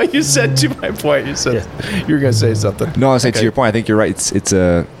 No, you said to my point. You said you were going to say something. No, I was saying Okay. to your point. I think you're right. It's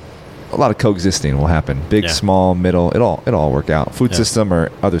a lot of coexisting will happen. Big, Yeah. small, middle. It'll all work out. Food system or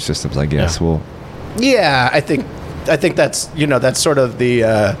other systems, I guess. Yeah. Will. Yeah, I think that's that's sort of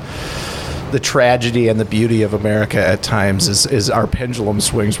the tragedy and the beauty of America at times is our pendulum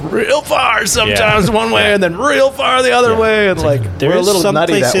swings real far sometimes one way and then real far the other way, and like There we're a is little some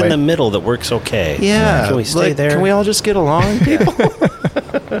nutty place that in way. the middle that works okay. Yeah, Can we stay there? Can we all just get along, people?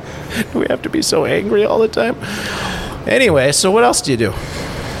 Do we have to be so angry all the time? Anyway, so what else do you do?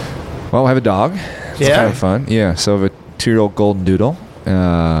 Well, I have a dog. It's Yeah? kind of fun. Yeah. So I have a 2-year-old golden doodle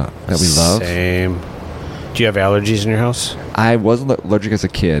that we love. Same. Do you have allergies in your house? I wasn't allergic as a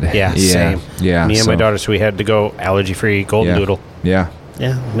kid. Yeah, same. Yeah. Me and my so- daughter, so we had to go allergy-free golden yeah. doodle. Yeah.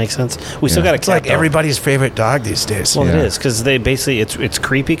 Yeah, makes sense. We still Yeah. got a It's cat, like though. everybody's favorite dog these days. Well, Yeah. it is because they basically it's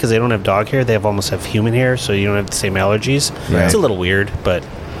creepy because they don't have dog hair. They almost have human hair, so you don't have the same allergies. Right. It's a little weird, but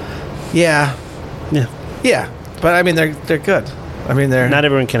Yeah, yeah. but I mean they're good. I mean they're Not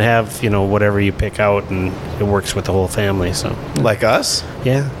everyone can have whatever you pick out, and it works with the whole family. So like us.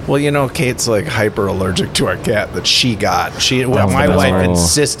 yeah, Well, Kate's like hyper allergic to our cat that she got. Oh, My no. wife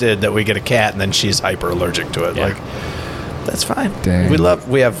insisted that we get a cat, and then she's hyper allergic to it. Yeah. Like, that's fine. Dang. We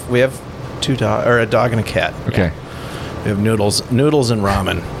have a dog and a cat. Okay. We have Noodles and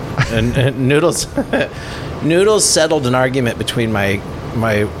ramen, and Noodles. Noodles settled an argument between my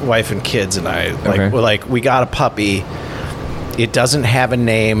wife and kids and I. Okay. We got a puppy. It doesn't have a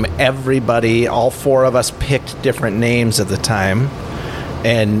name. Everybody, all 4 of us picked different names at the time,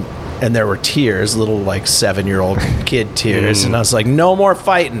 and there were tears, little 7-year-old kid tears, and I was like, no more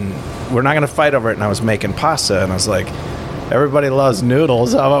fighting. We're not going to fight over it. And I was making pasta, and I was like, everybody loves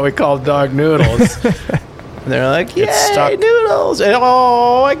Noodles. How about we call dog Noodles? And they're like, yay, stuck. Noodles. And,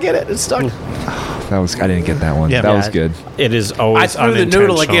 I get it. It's stuck. I didn't get that one. Yeah. That was Yeah. good. it is I always threw the unintentional.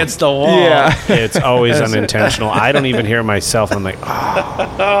 noodle against the wall. Yeah. It's always unintentional. I don't even hear myself. I'm like,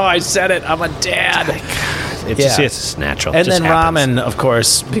 Oh, I said it. I'm a dad. it's natural. And It just then happens. ramen, of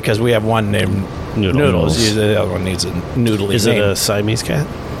course, because we have one named Noodles. The other one needs a noodly Is name. it a Siamese cat?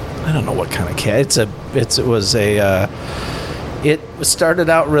 I don't know what kind of cat. It started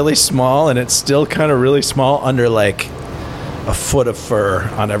out really small, and it's still kind of really small under a foot of fur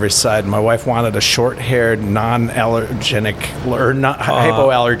on every side. My wife wanted a short-haired, non-allergenic or not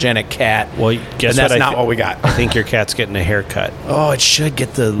hypoallergenic cat. Well, guess and that's what? not what we got. I think your cat's getting a haircut. Oh, it should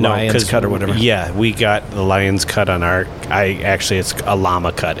get the lion's 'cause cut or whatever. Yeah, we got the lion's cut on our. It's a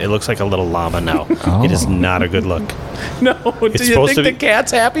llama cut. It looks like a little llama now. Oh. It is not a good look. No, do you supposed think to the be-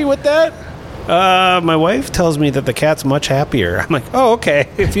 cat's happy with that? My wife tells me that the cat's much happier. I'm like, oh, okay.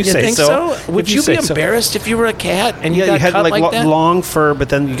 If you, You say think so. so? Would If you be say so. embarrassed if you were a cat and you Yeah, got you had cut like that? long fur, but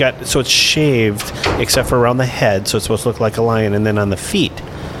then you got so it's shaved except for around the head, so it's supposed to look like a lion, and then on the feet,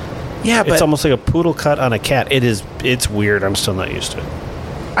 Yeah, but it's almost like a poodle cut on a cat. It's weird. I'm still not used to it.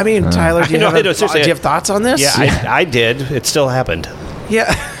 I mean, Tyler, do you, I know, have, seriously. do you have thoughts on this? Yeah, I did. It still happened.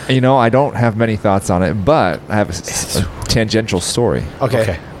 Yeah. I don't have many thoughts on it, but I have a tangential story.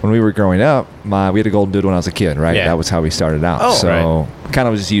 Okay. When we were growing up, we had a golden doodle when I was a kid, right? Yeah. That was how we started out. Oh, so kind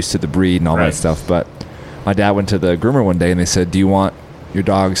of was just used to the breed and all Right. that stuff. But my dad went to the groomer one day and they said, "Do you want your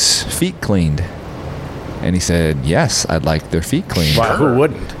dog's feet cleaned?" And he said, "Yes, I'd like their feet cleaned." Wow, who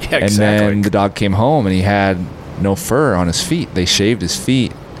wouldn't? Yeah, And then the dog came home and he had no fur on his feet. They shaved his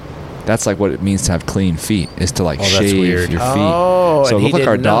feet. That's like what it means to have clean feet, is to that's shave weird. your feet. Oh, so and it he looked like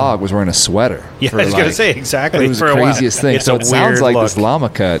our didn't know. dog was wearing a sweater. Yeah, for I was gonna like- say exactly. It was for the a while. craziest thing. It's So a it sounds weird like look. this llama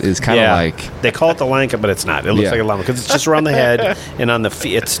cut is kind of like, they call it the lion cut, but it's not. It looks Yeah. like a llama because it's just around the head and on the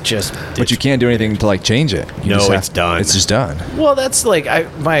feet. It's just. but you can't do anything to change it. You No, just it's done. It's just done. Well, that's like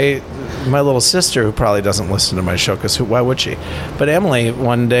my little sister, who probably doesn't listen to my show, because why would she? But Emily,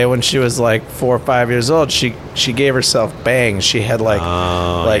 one day when she was 4 or 5 years old, she gave herself bangs. She had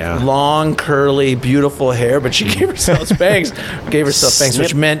yeah. long, curly, beautiful hair, but she gave herself bangs. Gave herself bangs, which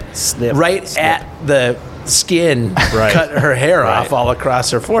Snip, meant snip, right snip. at the skin, Right. cut her hair Right. off all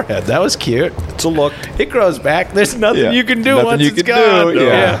across her forehead. That was cute. It's a look. It grows back. There's nothing Yeah. you can do Nothing once you it's can gone. do,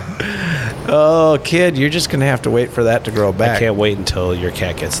 yeah. Oh, kid, you're just gonna have to wait for that to grow back. I can't wait until your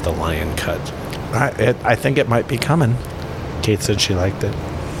cat gets the lion cut. I think it might be coming. Kate said she liked it.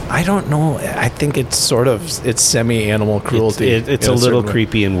 I don't know. I think it's sort of it's semi-animal cruelty. It's a little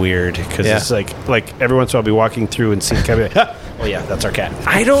creepy and weird because it's like every once in a while I'll be walking through and see the cat. Be like, oh yeah, that's our cat.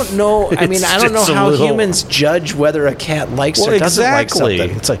 I don't know. I mean, I don't know just a how little- humans judge whether a cat likes or doesn't like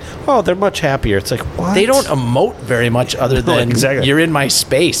something. It's like, oh, they're much happier. It's like, what? They don't emote very much other than exactly. you're in my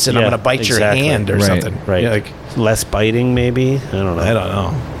space and I'm Yeah, going to bite your exactly. hand or Right, something. right. You're like, less biting, maybe. I don't know. I don't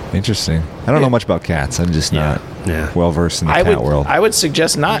know. Interesting. I don't know much about cats. I'm just not Yeah. well versed in the cat world. I would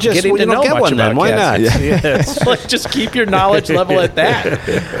suggest not Just- getting well, to you don't know get much one about then. Why cats. not? Like, just keep your knowledge level at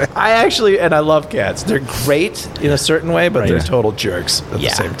that. I love cats. They're great in a certain way, but they're total jerks at the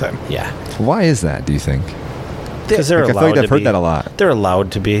same time. Yeah. Why is that, do you think? Because they're Like, I allowed feel like to I've heard be. that a lot. They're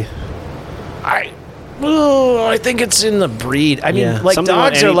allowed to be. I think it's in the breed. I mean, Yeah. like Something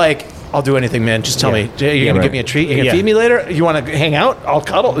dogs about are any- like, I'll do anything, man. Just tell Yeah. me. You're going to right. give me a treat? You're going to Yeah. feed me later? You want to hang out? I'll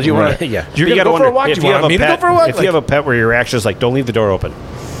cuddle. Do you want to? Yeah. You're But going to go for a walk? Do you want me to go for a walk? If you have a pet where your reaction is like, don't leave the door open,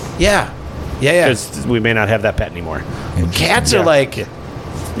 Yeah. because we may not have that pet anymore. Cats Yeah. are like,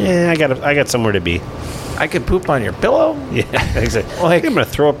 Yeah, I got somewhere to be. I could poop on your pillow. Yeah, exactly. Like- I'm gonna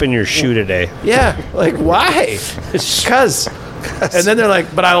throw up in your shoe today. Yeah, like why? Because. And then they're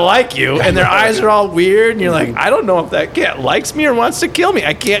like, but I like you. And their eyes are all weird. And you're like, I don't know if that cat likes me or wants to kill me.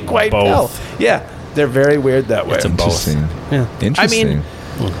 I can't quite Both. tell. Yeah, they're very weird that way. It's a both. Interesting. Yeah. Interesting.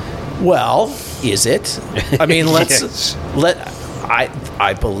 Well, is it? I mean, Yes.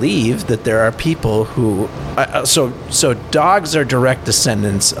 I believe that there are people who so dogs are direct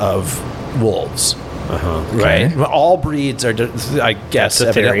descendants of wolves. Right? Okay. Well, all breeds are, I guess, That's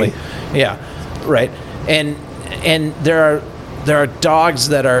a theory. evidently. Yeah, right. And there are dogs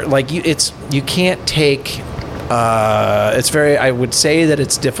that are like you. You can't take. It's very. I would say that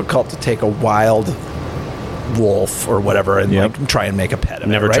it's difficult to take a wild wolf or whatever and like try and make a pet of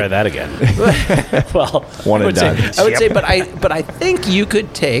Never it. Right? try that again. Well, One I would and say, done. I would say, but I think you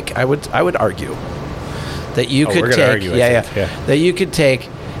could take. I would argue that you could we're gonna take. argue, I Yeah, think, yeah, yeah. that you could take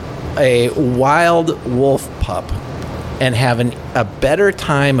a wild wolf pup and have a better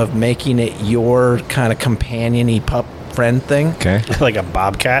time of making it your kind of companion-y pup friend thing Okay. Like a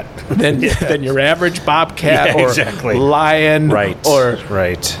bobcat. than your average bobcat Yeah, or exactly. lion, Right. Or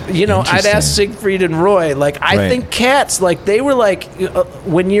right. you know, I'd ask Interesting. Siegfried and Roy. Like, I Right. think cats, like, they were like,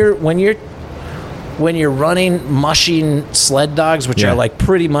 when you're running mushing sled dogs, which Yeah. are like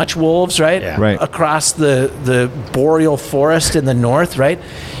pretty much wolves, right? Yeah. Right. Across the boreal forest in the north, right?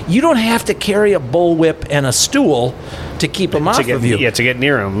 You don't have to carry a bullwhip and a stool to keep them off To get, of you. yeah, to get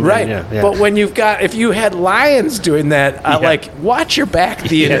near them. Right, Yeah, yeah. but when if you had lions doing that, like, watch your back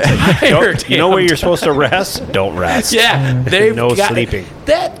the Yeah, it's like, entire don't- you know where damn you're supposed to rest? Don't rest. Yeah, they've No got, sleeping.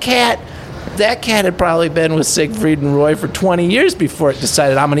 That cat had probably been with Siegfried and Roy for 20 years before it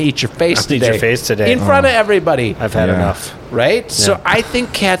decided, I'm going to eat your face I'm gonna eat today. your face today. In front of everybody. I've had Yeah. enough. Right? So I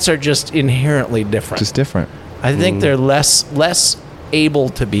think cats are just inherently different. Just different. I think they're less able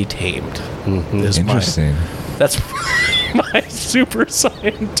to be tamed. is my- Interesting. that's my super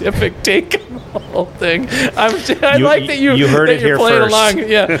scientific take on the whole thing. I like that you heard that it you're here playing first. along.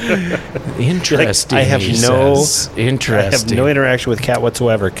 Yeah. Interesting. I have he no- says. I have Interesting. no interaction with cat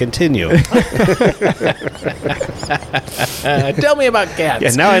whatsoever. Continue. Tell me about cats.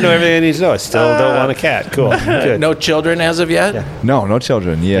 Yeah, now I know everything I need to know. I still don't want a cat. Cool. Good. No children as of yet. No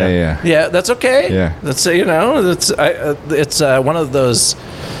children. Yeah. Yeah, that's okay. Yeah. That's it's one of those.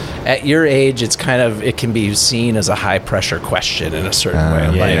 At your age, it can be seen as a high pressure question in a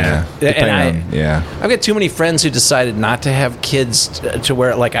certain way. yeah. Depending on- I've got too many friends who decided not to have kids to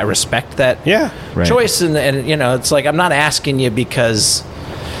where like I respect that Yeah. Right. choice, and you know, it's like I'm not asking you because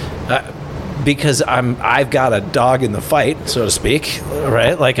I've got a dog in the fight, so to speak,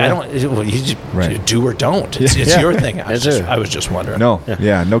 right? Like I don't. Well, you just Right. do or don't. It's Yeah. your thing. I true. was just wondering. No.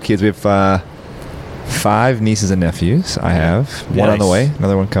 Yeah. No kids. We have 5 nieces and nephews. I have one on the Nice. way,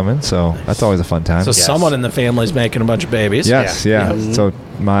 another one coming. So that's always a fun time. So someone in the family's making a bunch of babies. Yes, yeah. So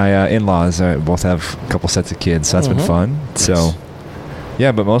my in-laws both have a couple sets of kids, so that's been fun. So,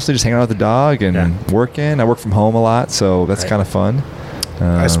 yeah, but mostly just hanging out with the dog and working. I work from home a lot, so that's kind of fun.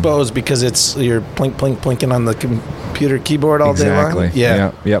 I suppose because you're plinking on the computer keyboard all Exactly. day long.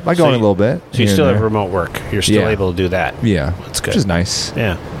 Yeah. Yep. I go in a little bit. So you here still and have there. remote work. You're still Yeah. able to do that. Yeah. That's good. Which is nice.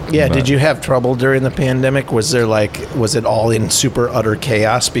 Yeah. Yeah. But- Did you have trouble during the pandemic? Was it all in super utter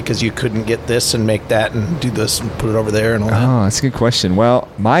chaos because you couldn't get this and make that and do this and put it over there and all that? Oh, that's a good question. Well,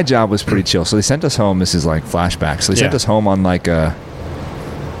 my job was pretty chill. So they sent us home. This is like flashback. So they sent Yeah. us home on like a.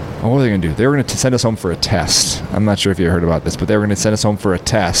 What were they going to do? They were going to send us home for a test. I'm not sure if you heard about this, but they were going to send us home for a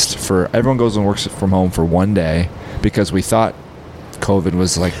test. For everyone goes and works from home for one day because we thought COVID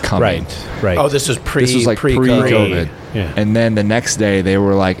was like coming. Right. Oh, this was This was like pre-COVID. Yeah. And then the next day they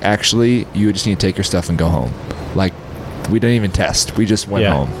were like, actually, you just need to take your stuff and go home. Like, we didn't even test. We just went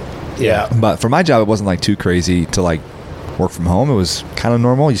Yeah. home. Yeah. But for my job, it wasn't like too crazy to like work from home. It was kind of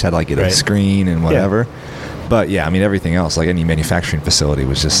normal. You just had to like get a Right. screen and whatever. But yeah, I mean, everything else, like any manufacturing facility,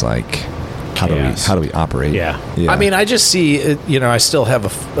 was just like, how do we operate? Yeah. I mean, I just see, I still have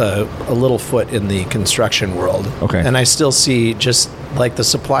a little foot in the construction world. Okay. And I still see just like the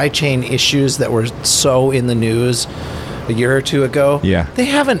supply chain issues that were so in the news a year or two ago. Yeah. They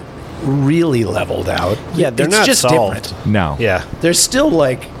haven't really leveled out. Yeah, they're It's not just solved. different. no. Yeah. There's still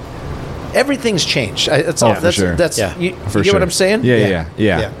like everything's changed. That's all. for That's sure. That's Yeah. you, For you sure. get what I'm saying?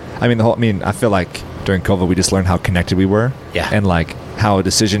 Yeah. I mean, I feel like during COVID, we just learned how connected we were. Yeah. And like how a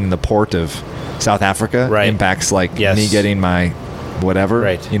decision in the port of South Africa Right. impacts like Yes. me getting my whatever,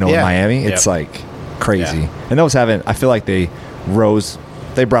 Right. in Yeah. Miami. It's Yep. like crazy. Yeah. And those I feel like they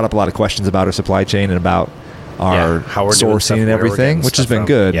brought up a lot of questions about our supply chain and about our how we're doing stuff, sourcing and where we're everything, getting which has stuff been from.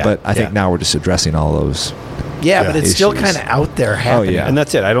 good. Yeah. But I think Yeah. now we're just addressing all those. Yeah, but it's still Issues. kind of out there happening. yeah. And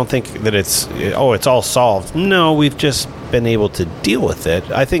that's it. I don't think that it's all solved. No, we've just been able to deal with it.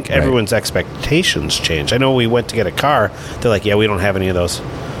 I think everyone's expectations change. I know we went to get a car. They're like, yeah, we don't have any of those.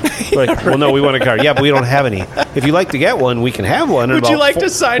 We're like, well, no, we want a car. Yeah, but we don't have any. If you'd like to get one, we can have one. in Would you about like to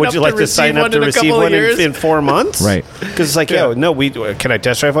sign would up you to like to receive sign up one to in a receive couple of one years? in 4 months? Right. Because it's like, no, can I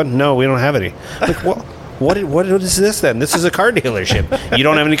test drive one? No, we don't have any. Like, well, what is this then? This is a car dealership. You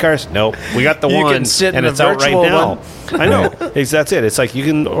don't have any cars? Nope. We got the You one, can sit in and a it's out right virtual now. one. I know. That's it. It's like you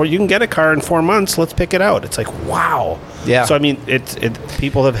can get a car in 4 months. Let's pick it out. It's like, wow. Yeah. So I mean,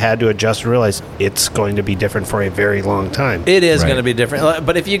 people have had to adjust and realize it's going to be different for a very long time. It is Right. going to be different.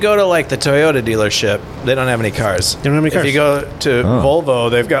 But if you go to like the Toyota dealership, they don't have any cars. They don't have any If cars. you go to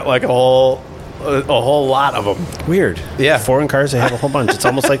Volvo, they've got like a whole lot of them. Weird. Yeah. Foreign cars, they have a whole bunch. It's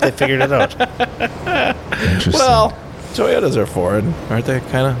almost like they figured it out. Interesting. Well, Toyotas are foreign, aren't they?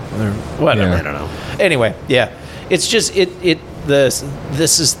 Kind of. Whatever. Yeah. I don't know. Anyway, yeah, it's just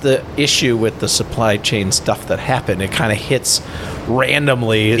this is the issue with the supply chain stuff that happened. It kind of hits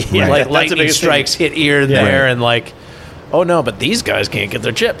randomly, Yeah, like that's the lightning biggest strikes hit here and Yeah. there, and like, oh no, but these guys can't get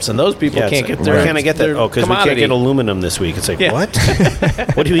their chips, and those people Yeah, can't it's get like, their. why can't I get that? their Oh, because we can't commodity. get aluminum this week. It's like, Yeah. what?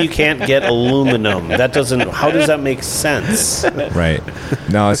 What do you mean you can't get aluminum? That doesn't. How does that make sense? Right.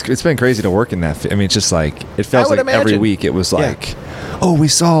 No, it's been crazy to work in that. I mean, it's just like it feels would like every imagine. week it was like, oh, we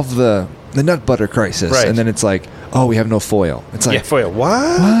solved the nut butter crisis, Right. and then it's like, oh, we have no foil. It's like, Yeah, for you. What?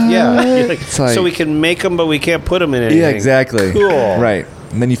 Yeah. You're like, It's like- so we can make them, but we can't put them in anything. yeah, exactly. Cool. Right.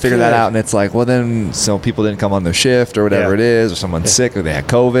 And then you figure that Good. out, and it's like, well, then so people didn't come on their shift or whatever Yeah. it is, or someone's sick, or they had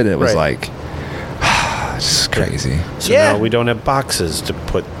COVID, and it was Right. like, it's just crazy. So Yeah. now we don't have boxes to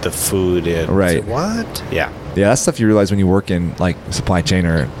put the food in. Right. So what? Yeah. Yeah, that's stuff you realize when you work in like supply chain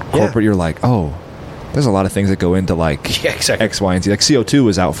or corporate. You're like, oh, there's a lot of things that go into like Yeah, exactly. X, Y, and Z. Like CO2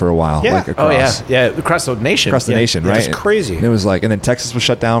 was out for a while. Yeah. Like Oh across, yeah, across the nation. across the Yeah. nation, Yeah, right? it's crazy. And it was like, and then Texas was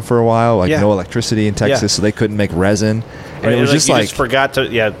shut down for a while. Like Yeah. no electricity in Texas, Yeah. so they couldn't make resin. And Right, it was like, just you like, just forgot to.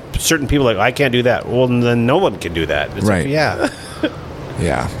 Yeah, certain people are like, I can't do that. Well, then no one can do that. It's Right. Like, yeah.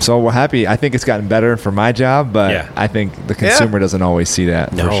 yeah. So we're happy. I think it's gotten better for my job, but Yeah. I think the consumer doesn't always see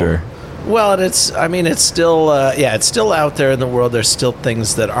that No. for sure. Well, and it's still it's still out there in the world. There's still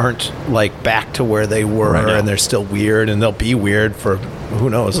things that aren't like back to where they were, Right. and they're still weird, and they'll be weird for who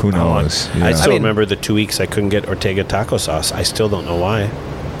knows Who how long. knows? I Yeah. still mean- remember the 2 weeks I couldn't get Ortega taco sauce. I still don't know why.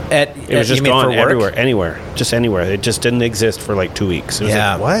 It It was just you mean gone for work? everywhere, anywhere, just anywhere. It just didn't exist for like 2 weeks. It was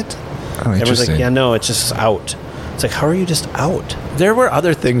Yeah. like, what? Oh, Everyone's interesting. like, yeah, no, it's just out. It's like, how are you just out? There were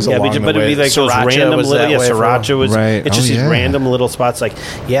other things Yeah, along but the it'd way. be like those Sriracha random was little, that yeah, way for a while. sriracha was, Right. it's just Oh, these yeah. random little spots like,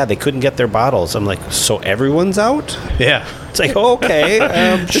 yeah, they couldn't get their bottles. I'm like, so everyone's out? Yeah, It's like, okay,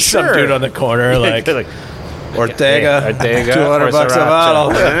 just sure. some dude on the corner like They're like Ortega, Ortega, $200 or a sriracha.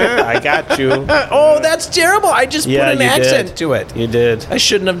 bottle. I got you. Oh, that's terrible! I just Yeah, put an you accent did. to it. You did. I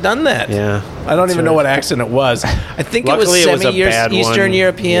shouldn't have done that. Yeah. I don't That's even know right. what accent it was. I think Luckily, it it was was a bad Eastern one.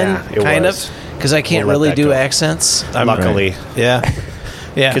 European, Yeah, it kind was. of, because I can't We'll let really that do go. accents. Luckily. Yeah,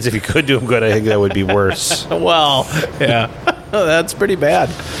 yeah. Because if you could do them good, I think that would be worse. Well, yeah. Oh, that's pretty bad.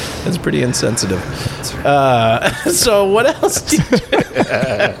 That's pretty insensitive. So what else?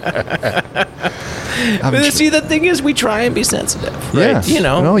 See, the thing is, we try and be sensitive. Yeah. Right? You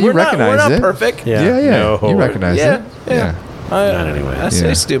know, No, you we're recognize not it. perfect. Yeah. Yeah, yeah. No. You recognize Yeah, it. yeah. Not anyway. I say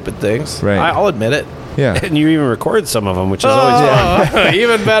Yeah. stupid things. Right. I'll admit it. Yeah. And you even record some of them, which is always fun.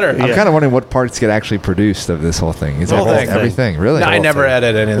 Even better. I'm kind of wondering what parts get actually produced of this whole thing. Is The it whole thing. everything? Really? No, I never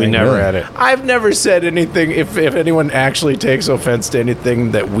edit anything. We never Really? edit. I've never said anything. If anyone actually takes offense to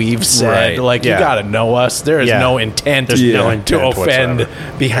anything that we've said, Right. like Yeah. you got to know us. There is Yeah. no intent, There's no intent to offend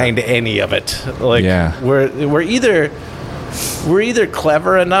whatsoever. behind any of it. Like Yeah. we're either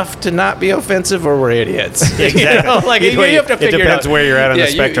clever enough to not be offensive, or we're idiots. Exactly. You know? Like you have to It figure depends it out. where you're at on the Yeah,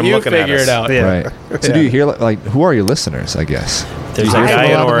 spectrum you looking at figure us. it out. Yeah. Right. So do you hear, like, who are your listeners, I guess? There's Do a you hear guy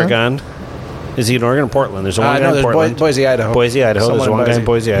from in a lot of them? Oregon. Is he in Oregon or Portland? There's one guy No, in there's Portland. Boise, Idaho. Boise, Idaho. Someone There's one guy in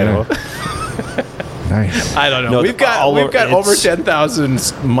Boise, Idaho. Nice. I don't know. No, we've got all we've over- got over it's-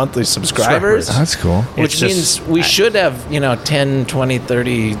 10,000 monthly subscribers. That's cool. Which It's just- means we should have, 10, 20,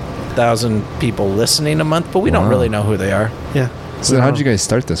 30,000 people listening a month, but we don't Wow. really know who they are. Yeah. So then how did you guys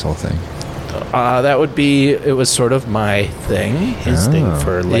start this whole thing? It was sort of my thing. His thing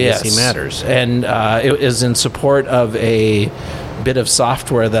for Legacy Yes. Matters. And it is in support of a bit of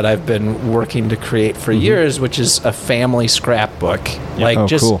software that I've been working to create for years, which is a family scrapbook. Like Oh,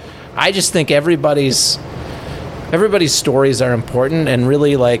 cool. I just think everybody's stories are important, and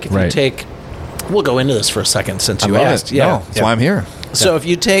really, like, if you Right. take, we'll go into this for a second since you I love asked. it. No, that's why I'm here. So if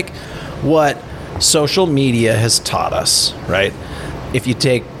you take what social media has taught us, right? If you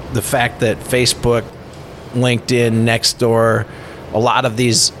take the fact that Facebook, LinkedIn, Nextdoor, a lot of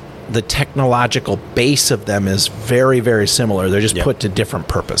these, the technological base of them is very, very similar. They're just Yep. put to different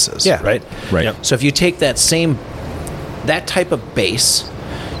purposes, Yeah. right? Right. Yep. So if you take that type of base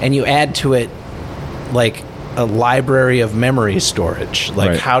and you add to it like a library of memory storage, like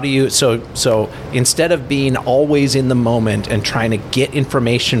Right. how do you, so instead of being always in the moment and trying to get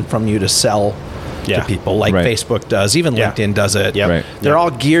information from you to sell Yeah. to people like Right. Facebook does, even Yeah. LinkedIn does it. Yep. Right. They're all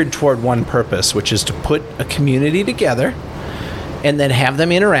geared toward one purpose, which is to put a community together and then have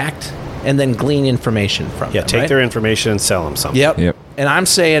them interact and then glean information from Yeah, them. take right? their information and sell them something. Yep. And I'm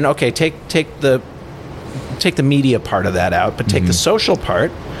saying, okay, take the media part of that out, but take the social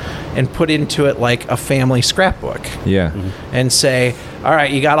part and put into it like a family scrapbook. Yeah. And say, all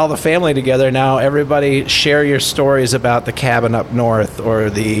right, you got all the family together now. Everybody share your stories about the cabin up north, or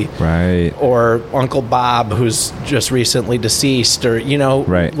Right. or Uncle Bob who's just recently deceased, or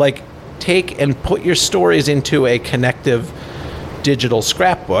Right. like take and put your stories into a connective digital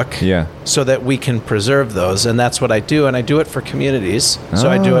scrapbook, Yeah. so that we can preserve those. And that's what I do, and I do it for communities. So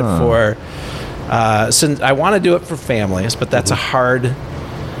I do it Ah. for since I want to do it for families, but that's a hard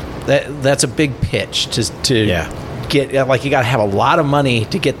that's a big pitch to Yeah. get, like, you got to have a lot of money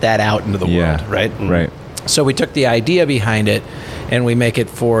to get that out into the Yeah. world, right? Right. So we took the idea behind it and we make it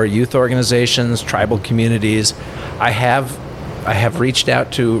for youth organizations, tribal communities. I have reached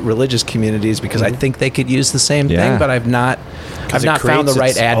out to religious communities because I think they could use the same Yeah. thing, but I've not it found the creates right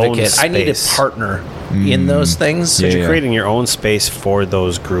its own advocate. I need to space. partner in those things. Yeah. You're creating your own space for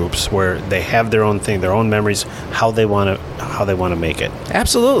those groups where they have their own thing, their own memories, how they want to make it.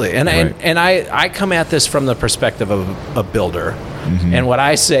 Absolutely. And Right. I come at this from the perspective of a builder. Mm-hmm. And what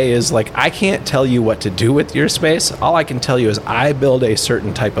I say is, like, I can't tell you what to do with your space. All I can tell you is I build a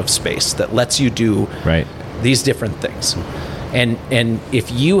certain type of space that lets you do Right. these different things. And if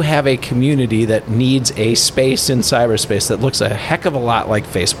you have a community that needs a space in cyberspace that looks a heck of a lot like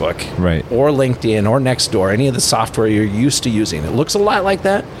Facebook, Right. or LinkedIn or Nextdoor, any of the software you're used to using, it looks a lot like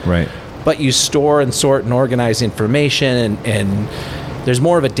that. Right. But you store and sort and organize information, and there's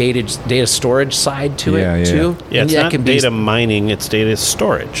more of a data storage side to Yeah, it yeah. too. Yeah, And it's that not can be- data mining, it's data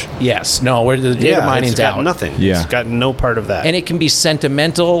storage. Yes, no, where the data mining's it's got out. nothing. Yeah. It's got no part of that. And it can be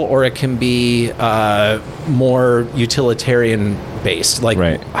sentimental, or it can be more utilitarian based, like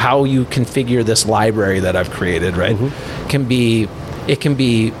Right. how you configure this library that I've created. Right, it can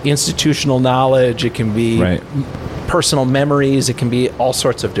be institutional knowledge. It can be Right. personal memories. It can be all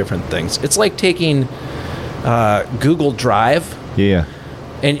sorts of different things. It's like taking Google Drive Yeah.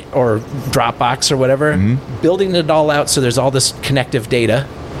 or Dropbox or whatever, building it all out so there's all this connective data,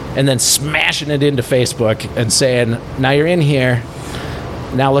 and then smashing it into Facebook and saying, now you're in here.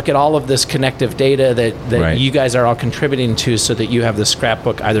 Now look at all of this connective data that Right. you guys are all contributing to, so that you have this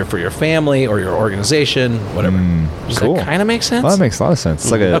scrapbook either for your family or your organization, whatever. Does cool. that kind of make sense? Well, that makes a lot of sense.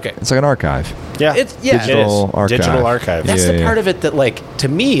 It's like Okay. it's like an archive. yeah, yeah, Digital it is. archive. Digital archive. That's Yeah, the yeah. part of it that, like, to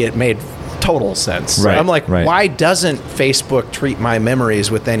me, it made total sense. Right, I'm like, right. why doesn't Facebook treat my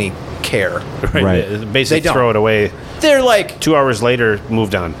memories with any care? Right. Basically, They don't. throw it away. They're like, 2 hours later,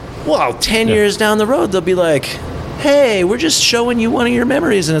 moved on. well, 10 years down the road, they'll be like, hey, we're just showing you one of your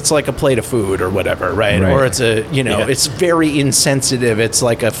memories, and it's like a plate of food or whatever, right? Right. Or it's Yeah. it's very insensitive. It's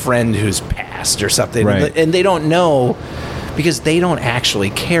like a friend who's passed or something. Right. And they don't know because they don't actually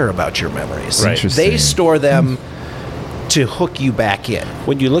care about your memories. Right. Interesting. They store them to hook you back in.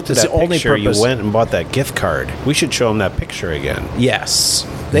 When you looked at It's that the only picture, purpose. you went and bought that gift card. We should show them that picture again. Yes.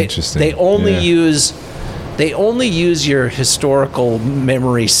 Interesting. They only Yeah. use your historical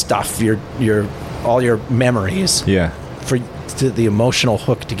memory stuff, all your memories Yeah. for the emotional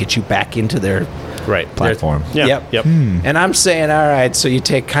hook to get you back into their Right. Platform. Yeah. Yep. Yep. And I'm saying, all right, so you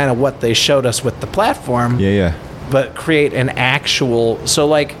take kind of what they showed us with the platform, Yeah. Yeah. but create an actual. So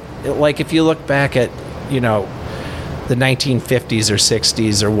like if you look back at, the 1950s or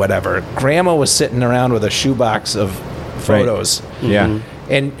 60s or whatever, Grandma was sitting around with a shoebox of photos, Yeah.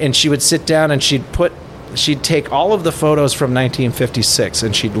 and she would sit down and she'd take all of the photos from 1956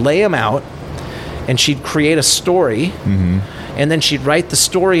 and she'd lay them out, and she'd create a story. And then she'd write the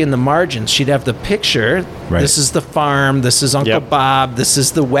story in the margins. She'd have the picture. Right. This is the farm. This is Uncle Yep. Bob. This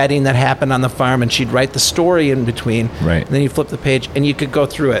is the wedding that happened on the farm. And she'd write the story in between. Right. And then you flip the page, and you could go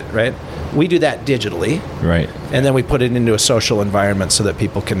through it, right? We do that digitally. Right. And then we put it into a social environment so that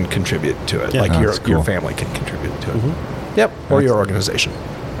people can contribute to it. Yeah. Like Oh, your that's cool. family can contribute to it. Yep. Or your organization.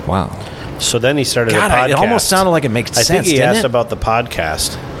 Wow. So then he started God, a podcast. it almost sounded like it makes I sense, think he didn't asked it? about the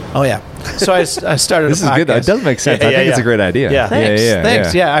podcast. Oh, yeah. So I started This a is podcast. good. It does make sense. Yeah, I think yeah, it's a yeah. great idea. Yeah. Thanks.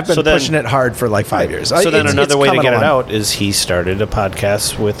 Thanks. Yeah, I've been So then- pushing it hard for like 5 years. So then another way to coming get it along. out is he started a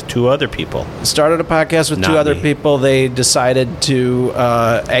podcast with two other people. Started a podcast with two Not other me. people. They decided to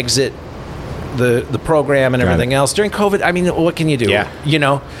exit the program and Got everything it. else during COVID. I mean, what can you do? Yeah.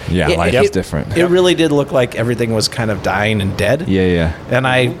 Yeah, life is different. It really did look like everything was kind of dying and dead. Yeah. Yeah. And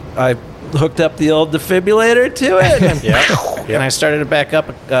I hooked up the old defibrillator to it, and, Yep. and I started it back up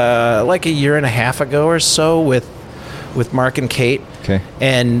like a year and a half ago or so with Mark and Kate. Okay.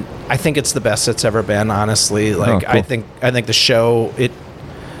 And I think it's the best it's ever been, honestly. Like cool. I think the show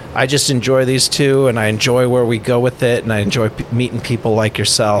I just enjoy these two, and I enjoy where we go with it, and I enjoy meeting people like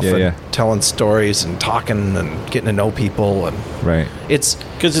yourself Yeah, and yeah. telling stories and talking and getting to know people, and Right. it's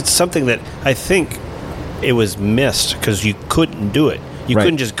Because it's something that I think it was missed because you couldn't do it. You Right.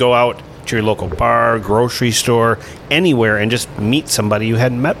 couldn't just go out to your local bar, grocery store, anywhere and just meet somebody you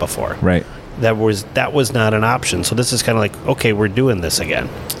hadn't met before. Right. That was not an option. So this is kind of like, okay, we're doing this again.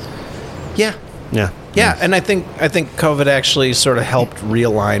 yeah. Yeah. Yeah, and I think COVID actually sort of helped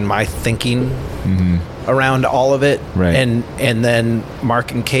realign my thinking around all of it. Right. And then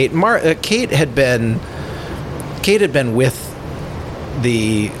Mark and Kate. Kate had been with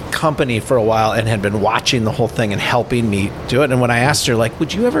the company for a while and had been watching the whole thing and helping me do it. And when I asked her, like,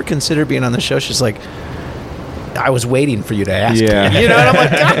 would you ever consider being on the show? She's like, I was waiting for you to ask. Yeah. Me. And I'm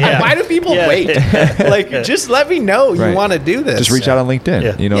like, God, why do people Yeah. wait? Like, just let me know you Right. want to do this. Just reach out on LinkedIn.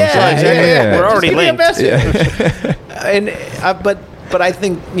 Yeah. You know Yeah, what I'm saying? yeah. We're already Just give me a linked. message. And but I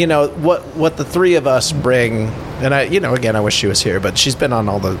think what the three of us bring, and again I wish she was here, but she's been on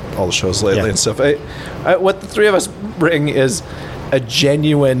all the shows lately Yeah. and stuff. What the three of us bring is a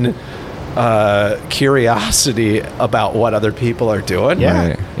genuine curiosity about what other people are doing. Yeah.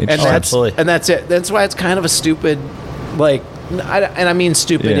 Right. and Interesting. Absolutely. and that's it. That's why it's kind of a stupid, like, and I mean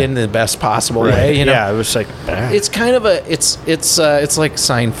stupid Yeah. in the best possible way. Yeah, it was like, It's kind of it's like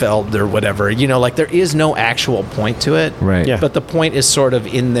Seinfeld or whatever, like there is no actual point to it. Right. Yeah. But the point is sort of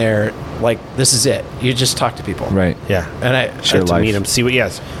in there, like, this is it. You just talk to people. Right. yeah. And I Share Get to life. meet them, see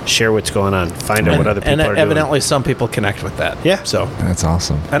share what's going on, find out what other people and are evidently some people connect with that. Yeah. So, That's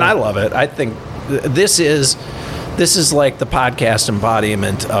awesome. and I love it. I think this is like the podcast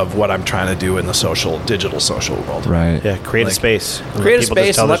embodiment of what I'm trying to do in the digital social world. Right. doing. Yeah, create Like, a space. and Create a let people just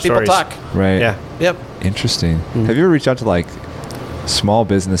space tell and their let people stories. talk. Right. Yeah. Yep. Interesting. Have you ever reached out to like small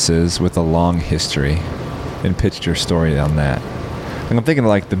businesses with a long history and pitched your story on that? Like, I'm thinking of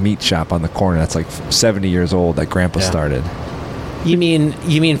like the meat shop on the corner that's like 70 years old that Grandpa Yeah. started. You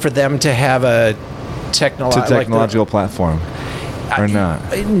mean for them to have a To technological platform or not?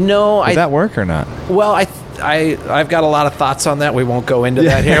 No, Would that work or not? Well, I've got a lot of thoughts on that. We won't go into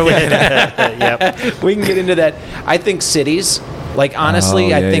that here. Yep. We can get into that. I think cities, like,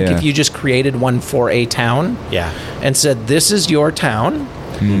 honestly, Oh, I yeah, think yeah. if you just created one for a town Yeah. and said, this is your town,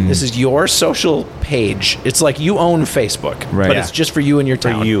 this is your social page. It's like you own Facebook, Right. but Yeah. it's just for you and your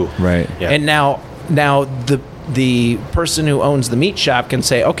town. For you. Right. Yeah. And now the person who owns the meat shop can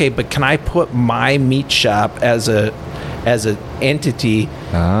say, okay, but can I put my meat shop as an entity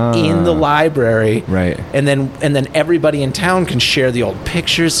in the library, Right. And then everybody in town can share the old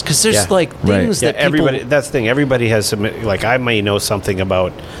pictures, because there's Yeah. like Right. things Yeah, that people, everybody. That's the thing. Everybody has some. Like, I may know something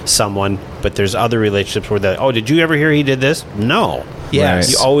about someone, but there's other relationships where that. Oh, did you ever hear he did this? No.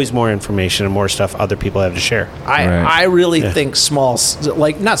 Yes. You always more information and more stuff other people have to share. Right. I really Yeah. think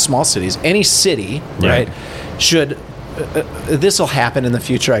not small cities, any city, Yeah. right, should this will happen in the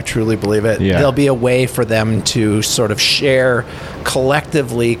future. I truly believe it. Yeah. There'll be a way for them to sort of share,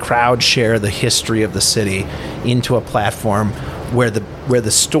 collectively crowd share the history of the city into a platform where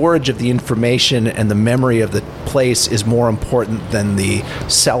the storage of the information and the memory of the place is more important than the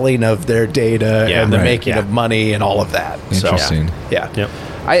selling of their data and the making of money and all of that. Interesting. So, yeah. Yep.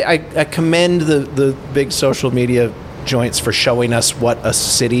 I commend the big social media joints for showing us what a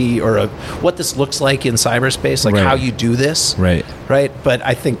city or what this looks like in cyberspace, like Right. how you do this. Right. But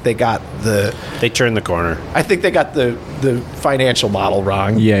I think they got They turned the corner. the financial model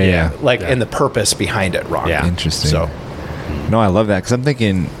wrong. Yeah. And the purpose behind it wrong. Yeah. Interesting. So No, I love that because I'm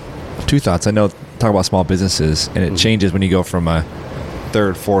thinking two thoughts. I know talk about small businesses, and it changes when you go from a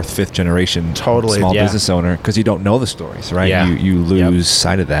third, fourth, fifth generation Totally, small yeah. business owner because you don't know the stories, right? Yeah. You lose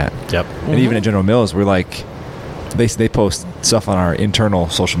sight of that. Yep. And even at General Mills, we're like, they post stuff on our internal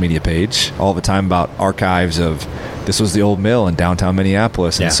social media page all the time about archives of this was the old mill in downtown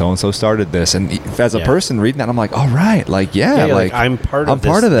Minneapolis and Yeah. so-and-so started this. And as a Yeah. person reading that, I'm like, all right, like, Yeah, like I'm part of I'm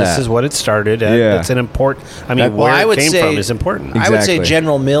this. part of that. This is what it started at. Yeah. It's an important. I mean, That- where I it would came say- from is important. I would say Exactly.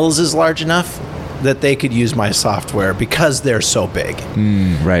 General Mills is large enough that they could use my software because they're so big.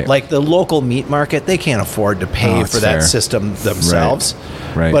 right. Like the local meat market, they can't afford to pay Oh, for it's that fair. system themselves.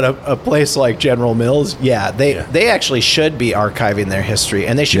 Right. But a place like General Mills, they actually should be archiving their history,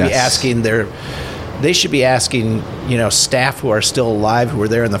 and they should be Yes. asking staff who are still alive, who were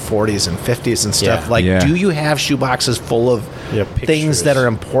there in the 40s and 50s and stuff, Yeah. like, Yeah. do you have shoeboxes full of Pictures. things that are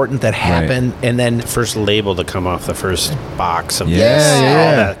important that happen, and then First label to come off the first box of Yeah, this, yeah.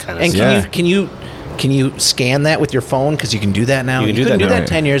 all that kind of and stuff. can you scan that with your phone? Because you can do that now. You can do couldn't that do now. that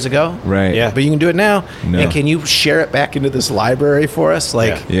 10 years ago. Right. Yeah. But you can do it now. No. And can you share it back into this library for us?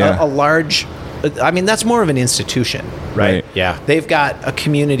 Like Yeah. a large, I mean, that's more of an institution, right? Right. Yeah. They've got a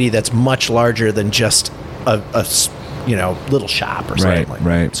community that's much larger than just a little shop or something Right, like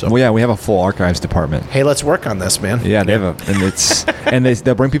right. that. So, Well, yeah, we have a full archives department. hey, let's work on this, man. Yeah, they have and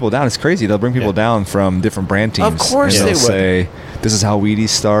they'll bring people down. It's crazy. They'll bring people down from different brand teams. Of course and they they'll would. say, "This is how Wheaties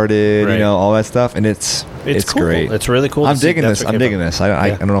started," Right. all that stuff, and it's cool. great. It's really cool. I'm to see digging that's this. what I'm came digging from. this. I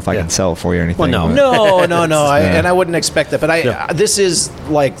don't know if I can sell it for you or anything. Well, but- No. Yeah. And I wouldn't expect that. But this is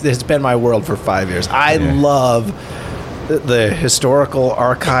like, this has been my world for 5 years. I love the historical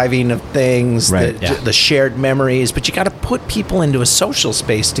archiving of things, Right. the shared memories, but you got to put people into a social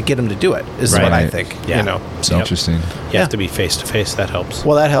space to get them to do it, is what I Right. think. Yeah. So Interesting. You have to be face to face. That helps.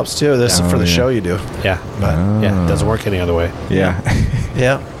 well, that helps too. This is for the yeah. show you do. Yeah. But, Yeah. It doesn't work any other way. Yeah.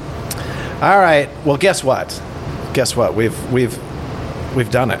 yeah. All right. Well, guess what?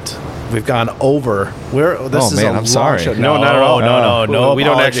 We've done it. We've gone over. This Oh, is man, a I'm long sorry. show. No, not at all. No, we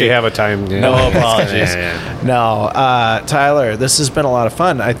don't apology. actually have a time. No apologies. Yeah. No, Tyler, this has been a lot of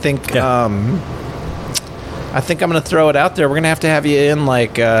fun. I think I'm going to throw it out there. We're going to have you in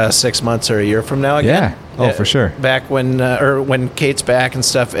like 6 months or a year from now again. Yeah. Oh, for sure. Back when Kate's back and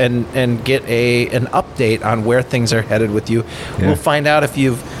stuff, and get an update on where things are headed with you. Yeah. We'll find out if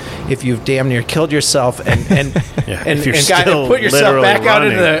you've damn near killed yourself and If you're and still put yourself literally back out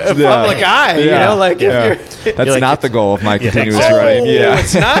into running. the public eye. You Yeah. know, like Yeah. if you're. That's like, not the goal of my continuous Oh, running. Yeah.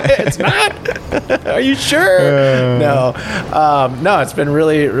 it's not. It's not. Are you sure? No. It's been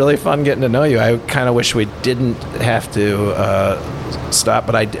really, really fun getting to know you. I kind of wish we didn't have to stop,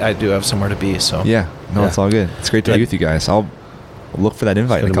 but I do have somewhere to be. So Yeah. No, Yeah. it's all good. It's great to be with you guys. I'll look for that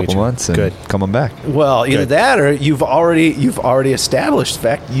invite in a Good to meet couple you. months and Good. come on back. Well, either Good. that or you've already established the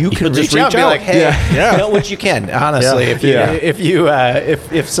fact you can just reach out and be out. like, hey, Yeah. which you can honestly. Yeah.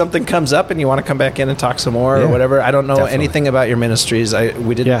 If something comes up and you want to come back in and talk some more Yeah. or whatever. I don't know Definitely. anything about your ministries.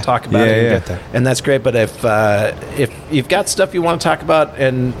 We didn't Yeah. talk about Yeah, it, yeah. Get that. and that's great. But if you've got stuff you want to talk about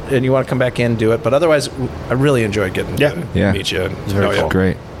and you want to come back in, do it. But otherwise, I really enjoyed getting to Yeah. meet you. And very know you. cool.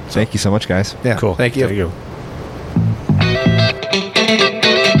 Great. Thank you so much, guys. Yeah, Cool. Thank you. There you go.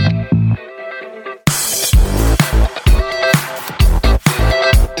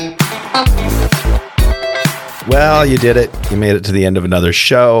 Well, you did it. You made it to the end of another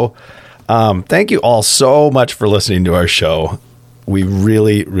show. Thank you all so much for listening to our show. We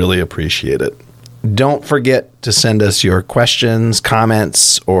really, really appreciate it. Don't forget to send us your questions,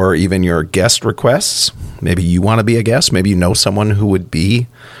 comments, or even your guest requests. Maybe you want to be a guest. Maybe you know someone who would be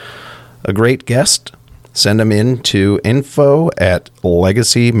a great guest. Send them in to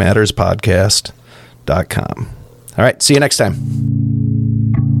info@legacymatterspodcast.com. All right. See you next time.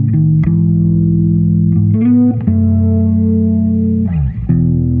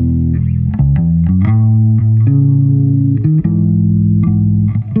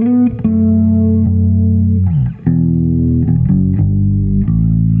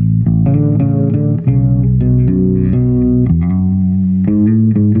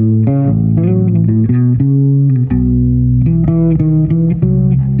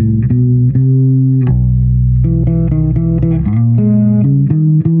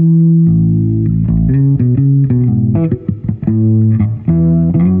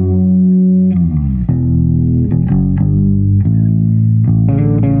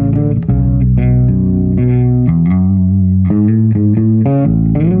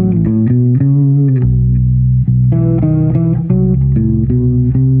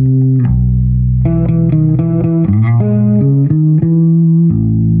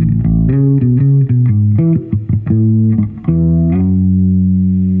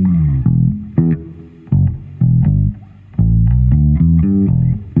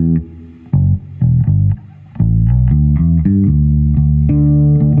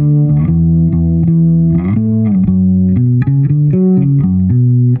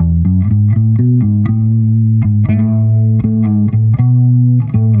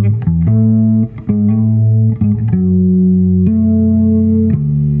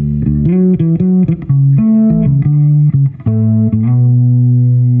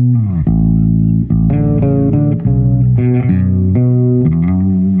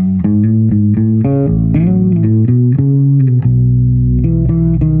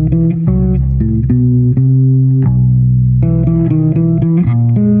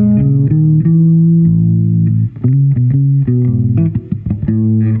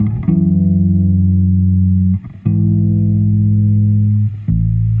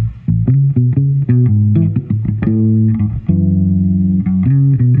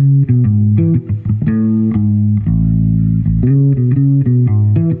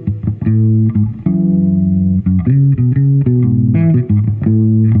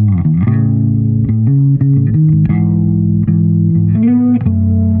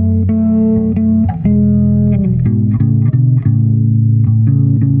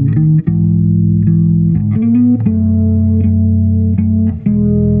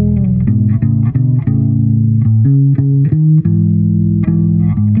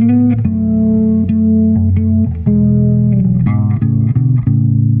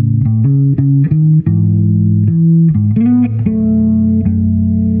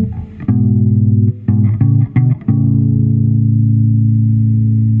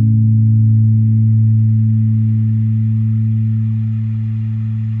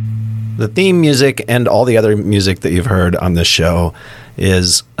 The theme music and all the other music that you've heard on this show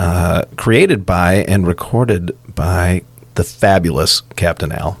is created by and recorded by the fabulous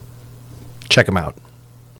Captain Al. Check him out.